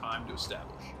take some time to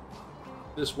establish.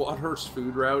 This Wadhurst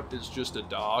food route is just a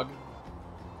dog,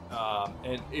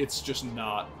 and it's just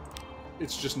not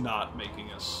making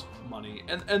us money,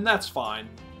 and that's fine.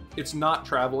 It's not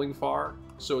traveling far,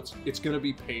 so it's going to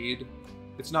be paid.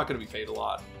 It's not going to be paid a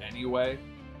lot anyway.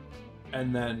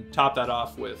 And then top that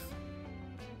off with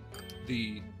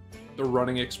the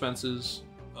running expenses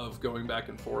of going back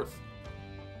and forth.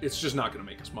 It's just not going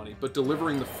to make us money. But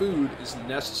delivering the food is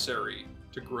necessary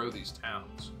to grow these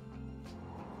towns.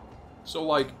 So,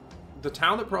 like, the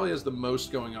town that probably has the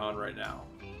most going on right now,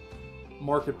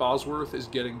 Market Bosworth, is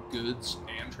getting goods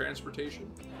and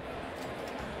transportation.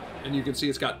 And you can see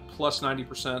it's got plus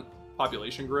 90%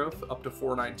 population growth, up to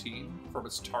 419 from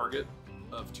its target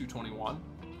of 221.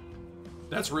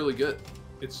 That's really good.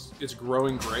 It's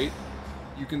growing great.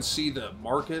 You can see the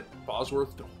Market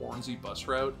Bosworth to Hornsey bus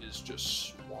route is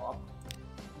just swamped.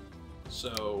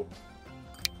 So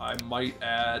I might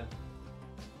add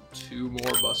 2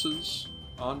 more buses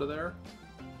onto there.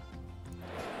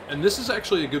 And this is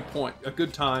actually a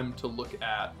good time to look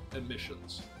at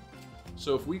emissions.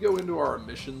 So if we go into our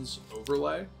emissions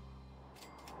overlay,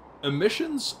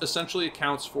 emissions essentially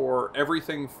accounts for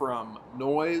everything from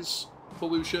noise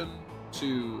pollution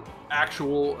to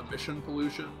actual emission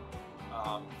pollution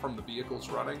from the vehicles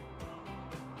running.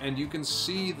 And you can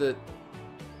see that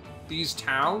these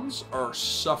towns are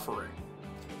suffering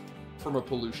from a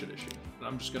pollution issue. And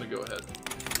I'm just going to go ahead,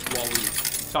 while we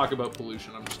talk about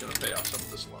pollution, I'm just going to pay off some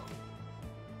of this loan.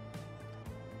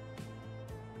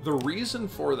 The reason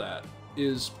for that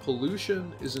is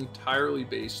pollution is entirely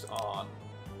based on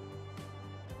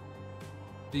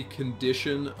the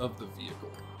condition of the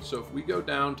vehicle. So if we go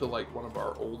down to like one of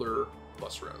our older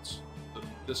bus routes,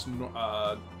 let's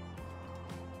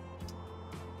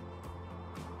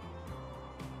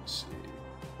see,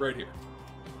 right here,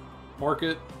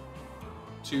 Market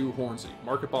to Hornsey,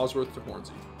 Market Bosworth to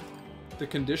Hornsey. The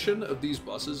condition of these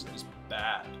buses is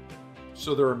bad,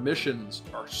 so their emissions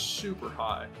are super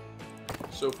high.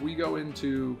 So if we go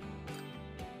into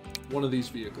one of these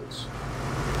vehicles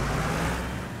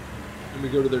and we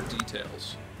go to their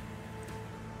details,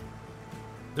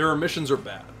 their emissions are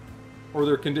bad, or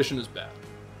their condition is bad.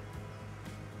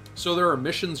 So their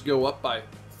emissions go up by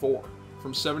 4,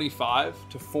 from 75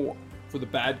 to 4 for the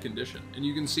bad condition. And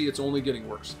you can see it's only getting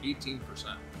worse, 18%.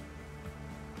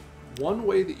 One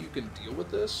way that you can deal with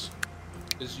this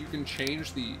is you can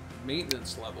change the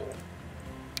maintenance level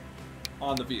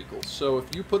on the vehicles. So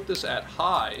if you put this at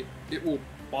high, it will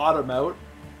bottom out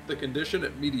the condition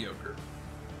at mediocre,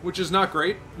 which is not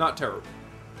great, not terrible,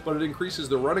 but it increases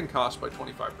the running cost by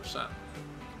 25%.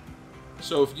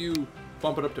 So if you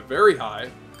bump it up to very high,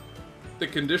 the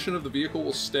condition of the vehicle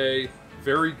will stay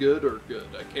very good or good.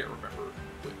 I can't remember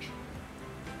which.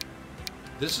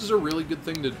 This is a really good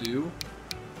thing to do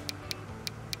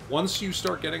once you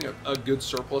start getting a good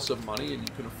surplus of money and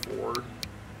you can afford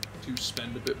to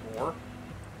spend a bit more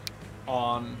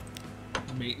on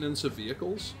maintenance of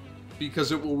vehicles,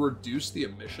 because it will reduce the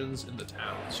emissions in the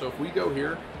town. So if we go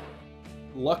here,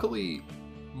 luckily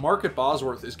Market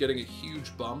Bosworth is getting a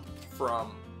huge bump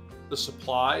from the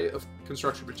supply of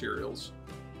construction materials,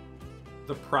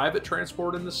 the private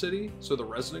transport in the city, so the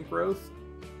resident growth,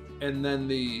 and then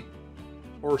the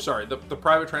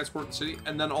private transport in the city,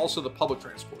 and then also the public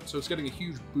transport. So it's getting a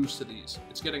huge boost to these.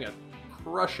 It's getting a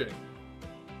crushing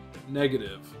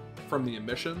negative from the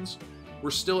emissions.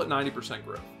 We're still at 90%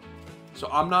 growth. So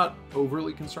I'm not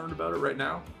overly concerned about it right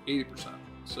now, 80%.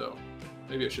 So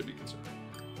maybe I should be concerned.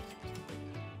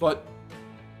 But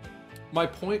my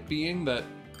point being that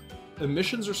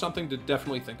emissions are something to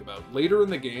definitely think about. Later in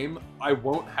the game, I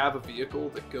won't have a vehicle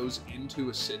that goes into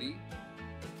a city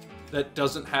that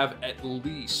doesn't have at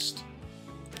least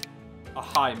a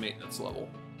high maintenance level,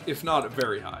 if not a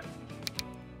very high,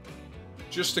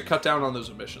 just to cut down on those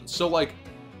emissions. So like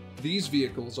these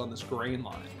vehicles on this grain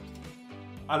line,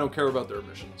 I don't care about their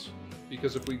emissions,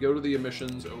 because if we go to the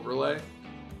emissions overlay,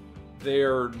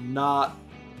 they're not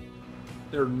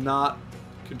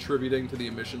contributing to the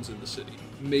emissions in the city.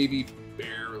 Maybe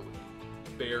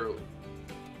barely.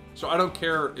 So I don't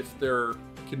care if their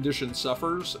condition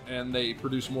suffers and they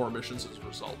produce more emissions as a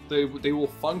result. They will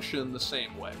function the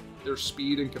same way. Their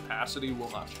speed and capacity will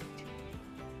not change.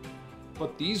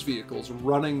 But these vehicles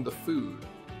running the food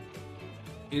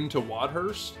into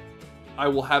Wadhurst, I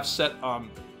will have set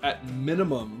at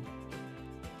minimum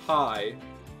high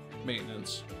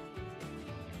maintenance,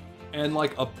 and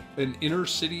like an inner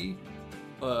city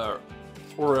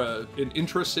or an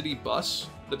intra-city bus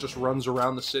that just runs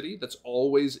around the city that's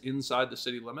always inside the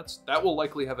city limits, that will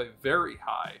likely have a very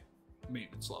high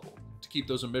maintenance level to keep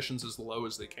those emissions as low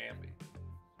as they can be.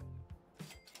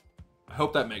 I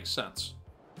hope that makes sense.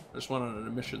 I just went on an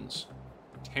emissions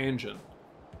tangent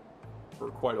for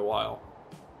quite a while.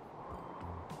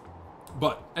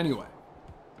 But anyway,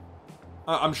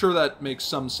 I'm sure that makes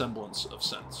some semblance of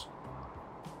sense.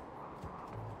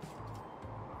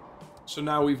 So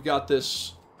now we've got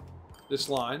this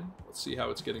line. Let's see how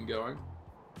it's getting going.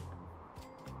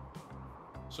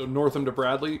 So Northam to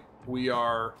Bradley, we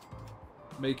are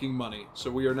making money. So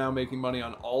we are now making money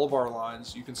on all of our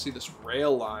lines. You can see this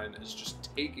rail line is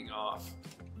just taking off,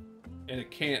 and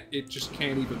it just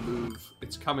can't even move.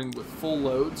 It's coming with full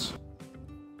loads.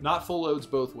 Not full loads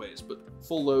both ways, but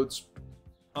full loads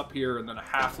up here and then a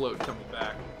half load coming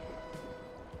back.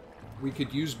 We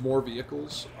could use more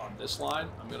vehicles on this line.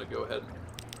 I'm going to go ahead and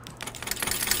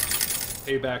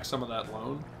pay back some of that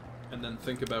loan and then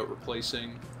think about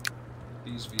replacing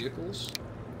these vehicles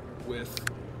with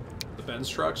the Benz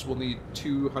trucks. We'll need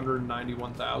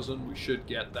 291,000. We should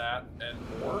get that and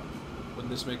more when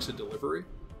this makes a delivery.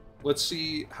 Let's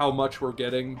see how much we're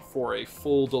getting for a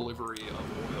full delivery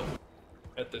of oil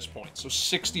at this point. So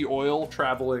 60 oil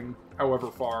traveling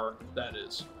however far that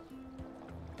is.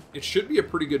 It should be a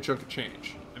pretty good chunk of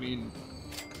change. I mean,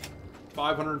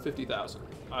 550,000.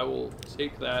 I will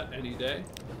take that any day,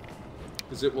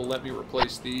 because it will let me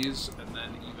replace these and then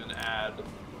even add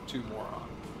 2 more on,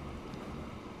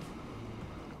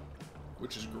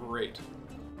 which is great.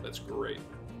 That's great.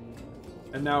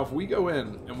 And now if we go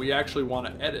in and we actually want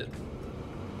to edit,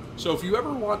 so if you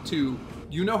ever want to,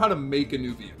 you know how to make a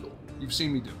new vehicle. You've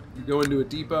seen me do it. You go into a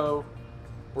depot,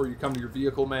 or you come to your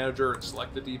vehicle manager and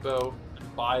select the depot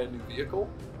and buy a new vehicle.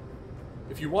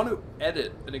 If you want to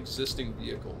edit an existing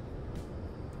vehicle,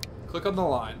 click on the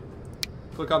line,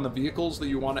 click on the vehicles that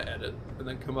you want to edit, and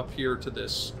then come up here to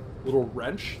this little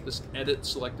wrench, this edit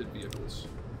selected vehicles.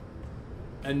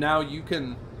 And now you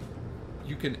can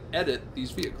edit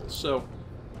these vehicles. So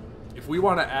if we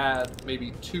want to add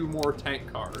maybe 2 more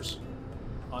tank cars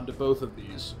onto both of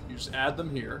these, you just add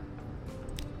them here,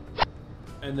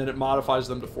 and then it modifies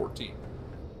them to 14.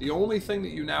 The only thing that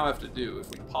you now have to do,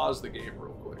 if we pause the game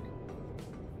real quick.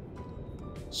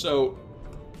 So,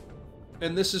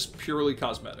 and this is purely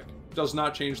cosmetic, does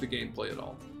not change the gameplay at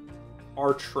all.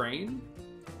 Our train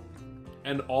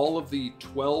and all of the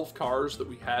 12 cars that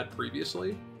we had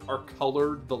previously are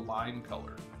colored the line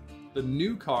color. The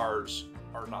new cars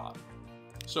are not.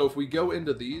 So if we go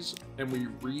into these and we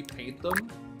repaint them,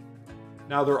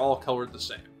 now they're all colored the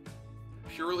same.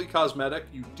 Purely cosmetic,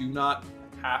 you do not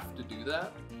have to do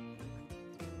that.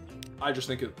 I just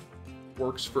think it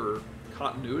works for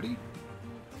continuity.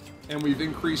 And we've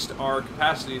increased our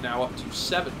capacity now up to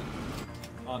 70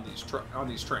 on these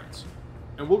trains.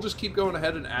 And we'll just keep going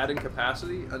ahead and adding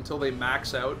capacity until they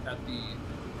max out at the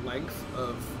length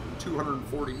of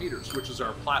 240 meters, which is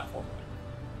our platform length.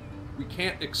 We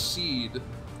can't exceed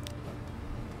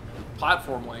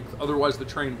platform length, otherwise the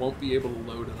train won't be able to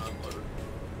load and unload.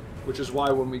 Which is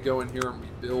why when we go in here and we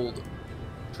build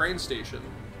train station,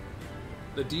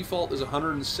 the default is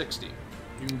 160.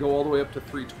 You can go all the way up to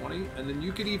 320, and then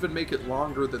you could even make it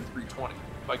longer than 320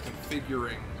 by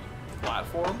configuring the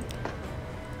platform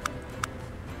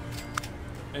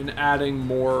and adding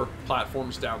more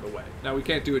platforms down the way. Now we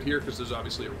can't do it here because there's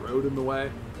obviously a road in the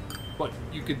way, but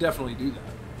you could definitely do that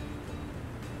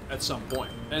at some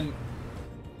point. And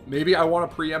maybe I want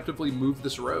to preemptively move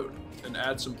this road and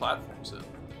add some platforms in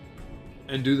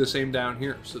and do the same down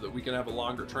here so that we can have a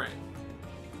longer train.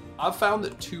 I've found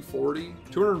that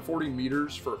 240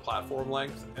 meters for a platform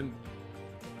length, and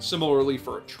similarly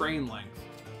for a train length,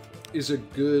 is a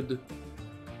good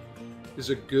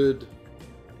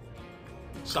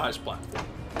size platform.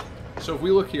 So if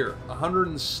we look here,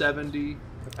 170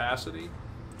 capacity,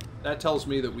 that tells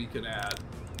me that we can add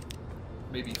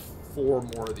maybe 4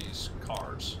 more of these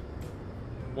cars.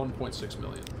 1.6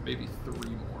 million, maybe 3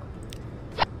 more.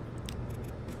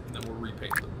 And then we'll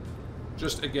repaint them.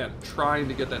 Just, again, trying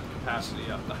to get that capacity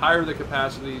up. The higher the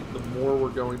capacity, the more we're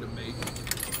going to make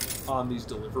on these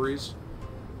deliveries.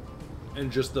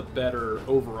 And just the better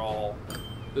overall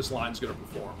this line's going to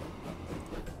perform.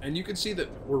 And you can see that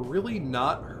we're really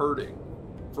not hurting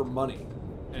for money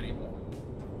anymore.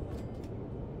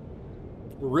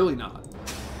 We're really not.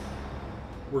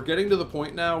 We're getting to the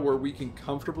point now where we can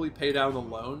comfortably pay down the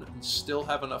loan and still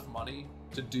have enough money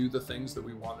to do the things that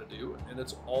we want to do. And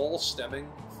it's all stemming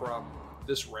from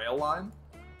this rail line,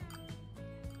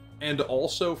 and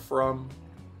also from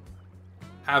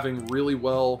having really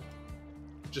well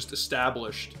just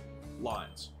established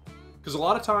lines. Because a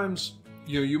lot of times,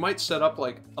 you know, you might set up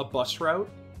like a bus route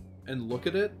and look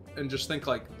at it and just think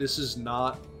like, this is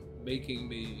not making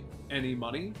me any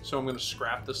money, so I'm going to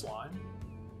scrap this line.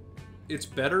 It's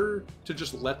better to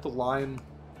just let the line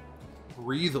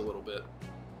breathe a little bit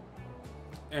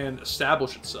and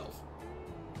establish itself.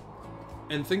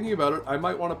 And thinking about it, I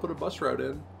might want to put a bus route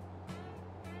in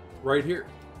right here.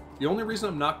 The only reason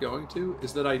I'm not going to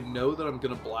is that I know that I'm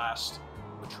going to blast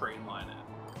the train line in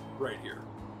right here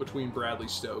between Bradley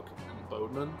Stoke and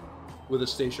Bodeman, with a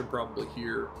station probably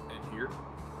here and here.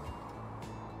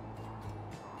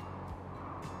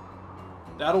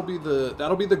 That'll be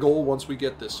the goal once we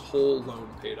get this whole loan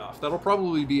paid off. That'll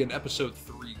probably be an episode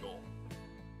 3 goal.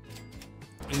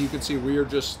 And you can see we are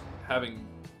just having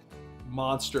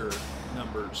monster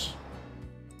numbers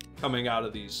coming out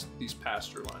of these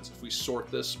passenger lines. If we sort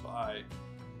this by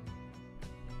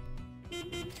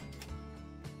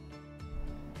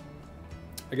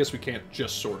I guess we can't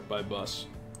just sort by bus.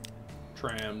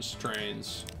 Trams,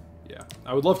 trains. Yeah.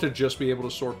 I would love to just be able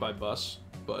to sort by bus,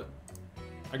 but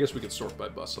I guess we could sort by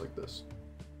bus like this.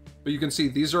 But you can see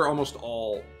these are almost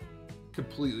all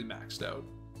completely maxed out,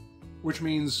 which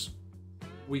means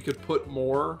we could put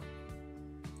more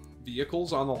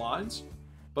vehicles on the lines,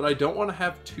 but I don't want to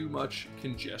have too much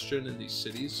congestion in these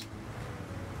cities.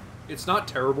 It's not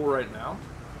terrible right now.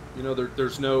 You know,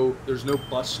 there's no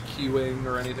bus queuing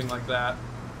or anything like that.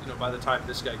 You know, by the time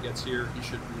this guy gets here, he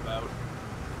should move out.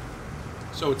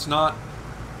 So it's not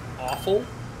awful,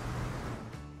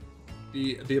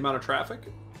 the amount of traffic,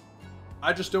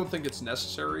 I just don't think it's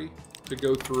necessary to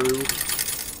go through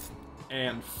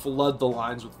and flood the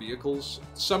lines with vehicles.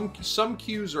 Some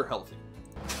queues are healthy.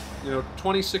 You know,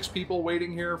 26 people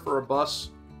waiting here for a bus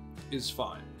is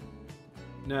fine.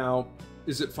 Now,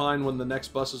 is it fine when the next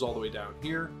bus is all the way down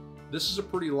here? This is a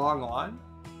pretty long line,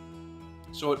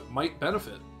 so it might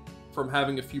benefit from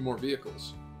having a few more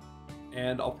vehicles.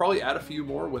 And I'll probably add a few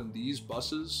more when these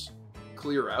buses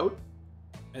clear out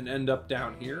and end up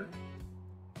down here.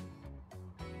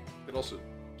 I could also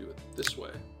do it this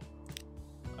way.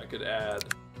 I could add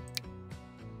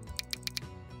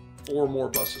 4 more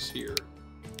buses here,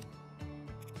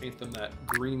 paint them that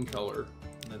green color,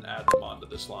 and then add them onto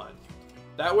this line.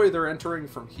 That way they're entering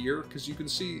from here, because you can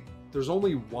see there's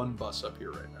only 1 bus up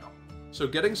here right now. So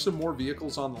getting some more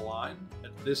vehicles on the line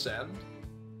at this end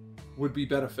would be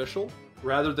beneficial,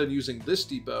 rather than using this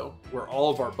depot where all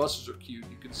of our buses are queued.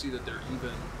 You can see that they're even,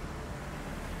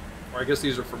 or I guess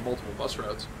these are for multiple bus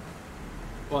routes,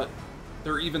 but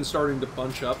they're even starting to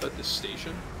bunch up at this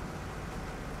station,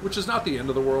 which is not the end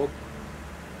of the world,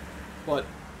 but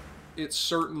it's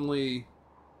certainly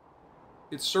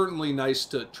nice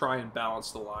to try and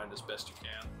balance the line as best you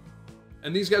can.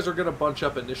 And these guys are going to bunch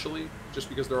up initially just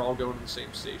because they're all going to the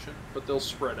same station, but they'll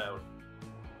spread out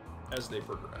as they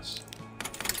progress.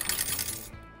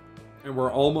 And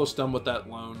we're almost done with that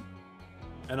loan.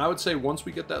 And I would say once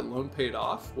we get that loan paid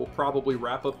off, we'll probably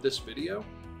wrap up this video.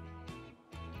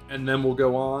 And then we'll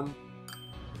go on,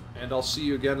 and I'll see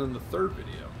you again in the 3rd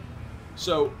video.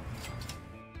 So,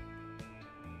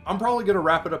 I'm probably going to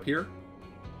wrap it up here.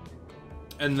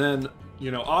 And then, you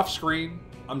know, off screen,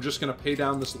 I'm just going to pay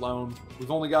down this loan.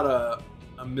 We've only got a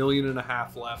 $1.5 million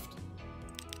left. You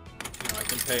know, I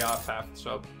can pay off half,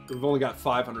 so we've only got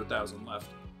 $500,000 left.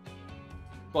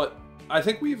 But I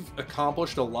think we've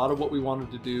accomplished a lot of what we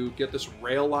wanted to do. Get this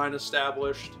rail line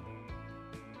established.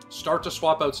 Start to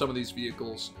swap out some of these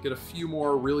vehicles. Get a few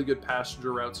more really good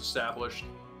passenger routes established.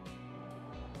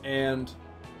 And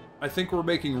I think we're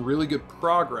making really good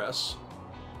progress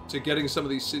to getting some of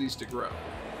these cities to grow.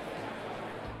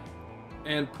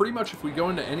 And pretty much if we go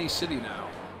into any city now,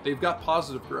 they've got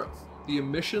positive growth. The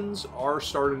emissions are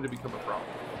starting to become a problem.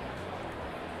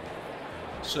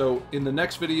 So in the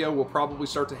next video, we'll probably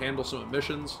start to handle some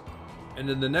emissions. And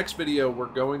in the next video, we're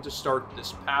going to start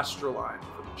this passenger line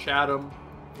from Chatham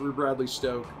through Bradley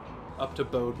Stoke up to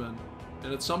Bodeman.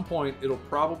 And at some point, it'll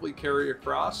probably carry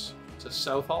across to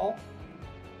Southall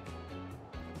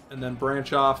and then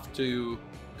branch off to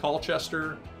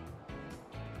Colchester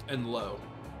and Low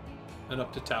and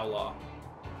up to Towlaw.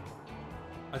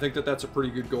 I think that that's a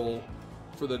pretty good goal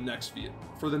for the next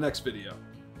video.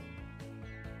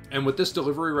 And with this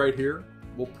delivery right here,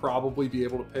 we'll probably be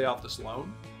able to pay off this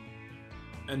loan.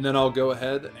 And then I'll go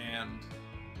ahead and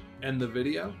end the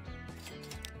video.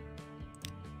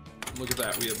 Look at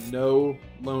that, we have no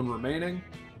loan remaining.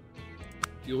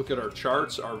 If you look at our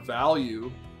charts, our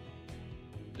value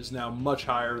is now much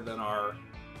higher than our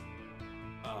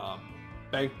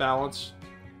bank balance,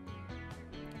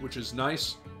 which is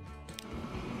nice.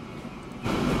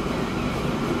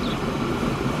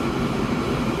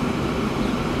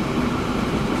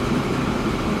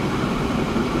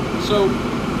 So,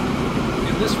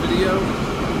 in this video,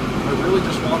 I really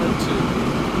just wanted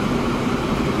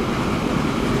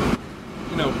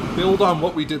to, you know, build on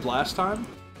what we did last time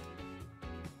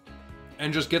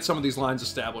and just get some of these lines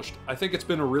established. I think it's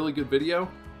been a really good video.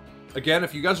 Again,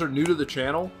 if you guys are new to the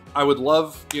channel, I would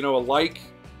love, you know, a like,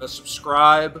 a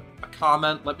subscribe, a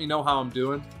comment, let me know how I'm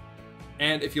doing.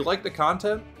 And if you like the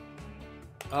content,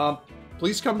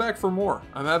 please come back for more.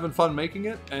 I'm having fun making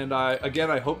it, and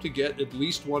I hope to get at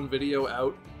least 1 video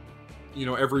out, you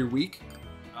know, every week.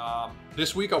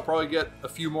 This week I'll probably get a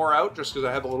few more out just because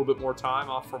I have a little bit more time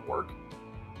off from work.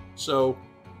 So,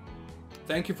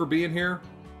 thank you for being here.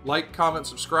 Like, comment,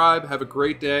 subscribe. Have a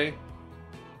great day,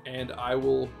 and I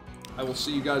will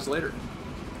see you guys later.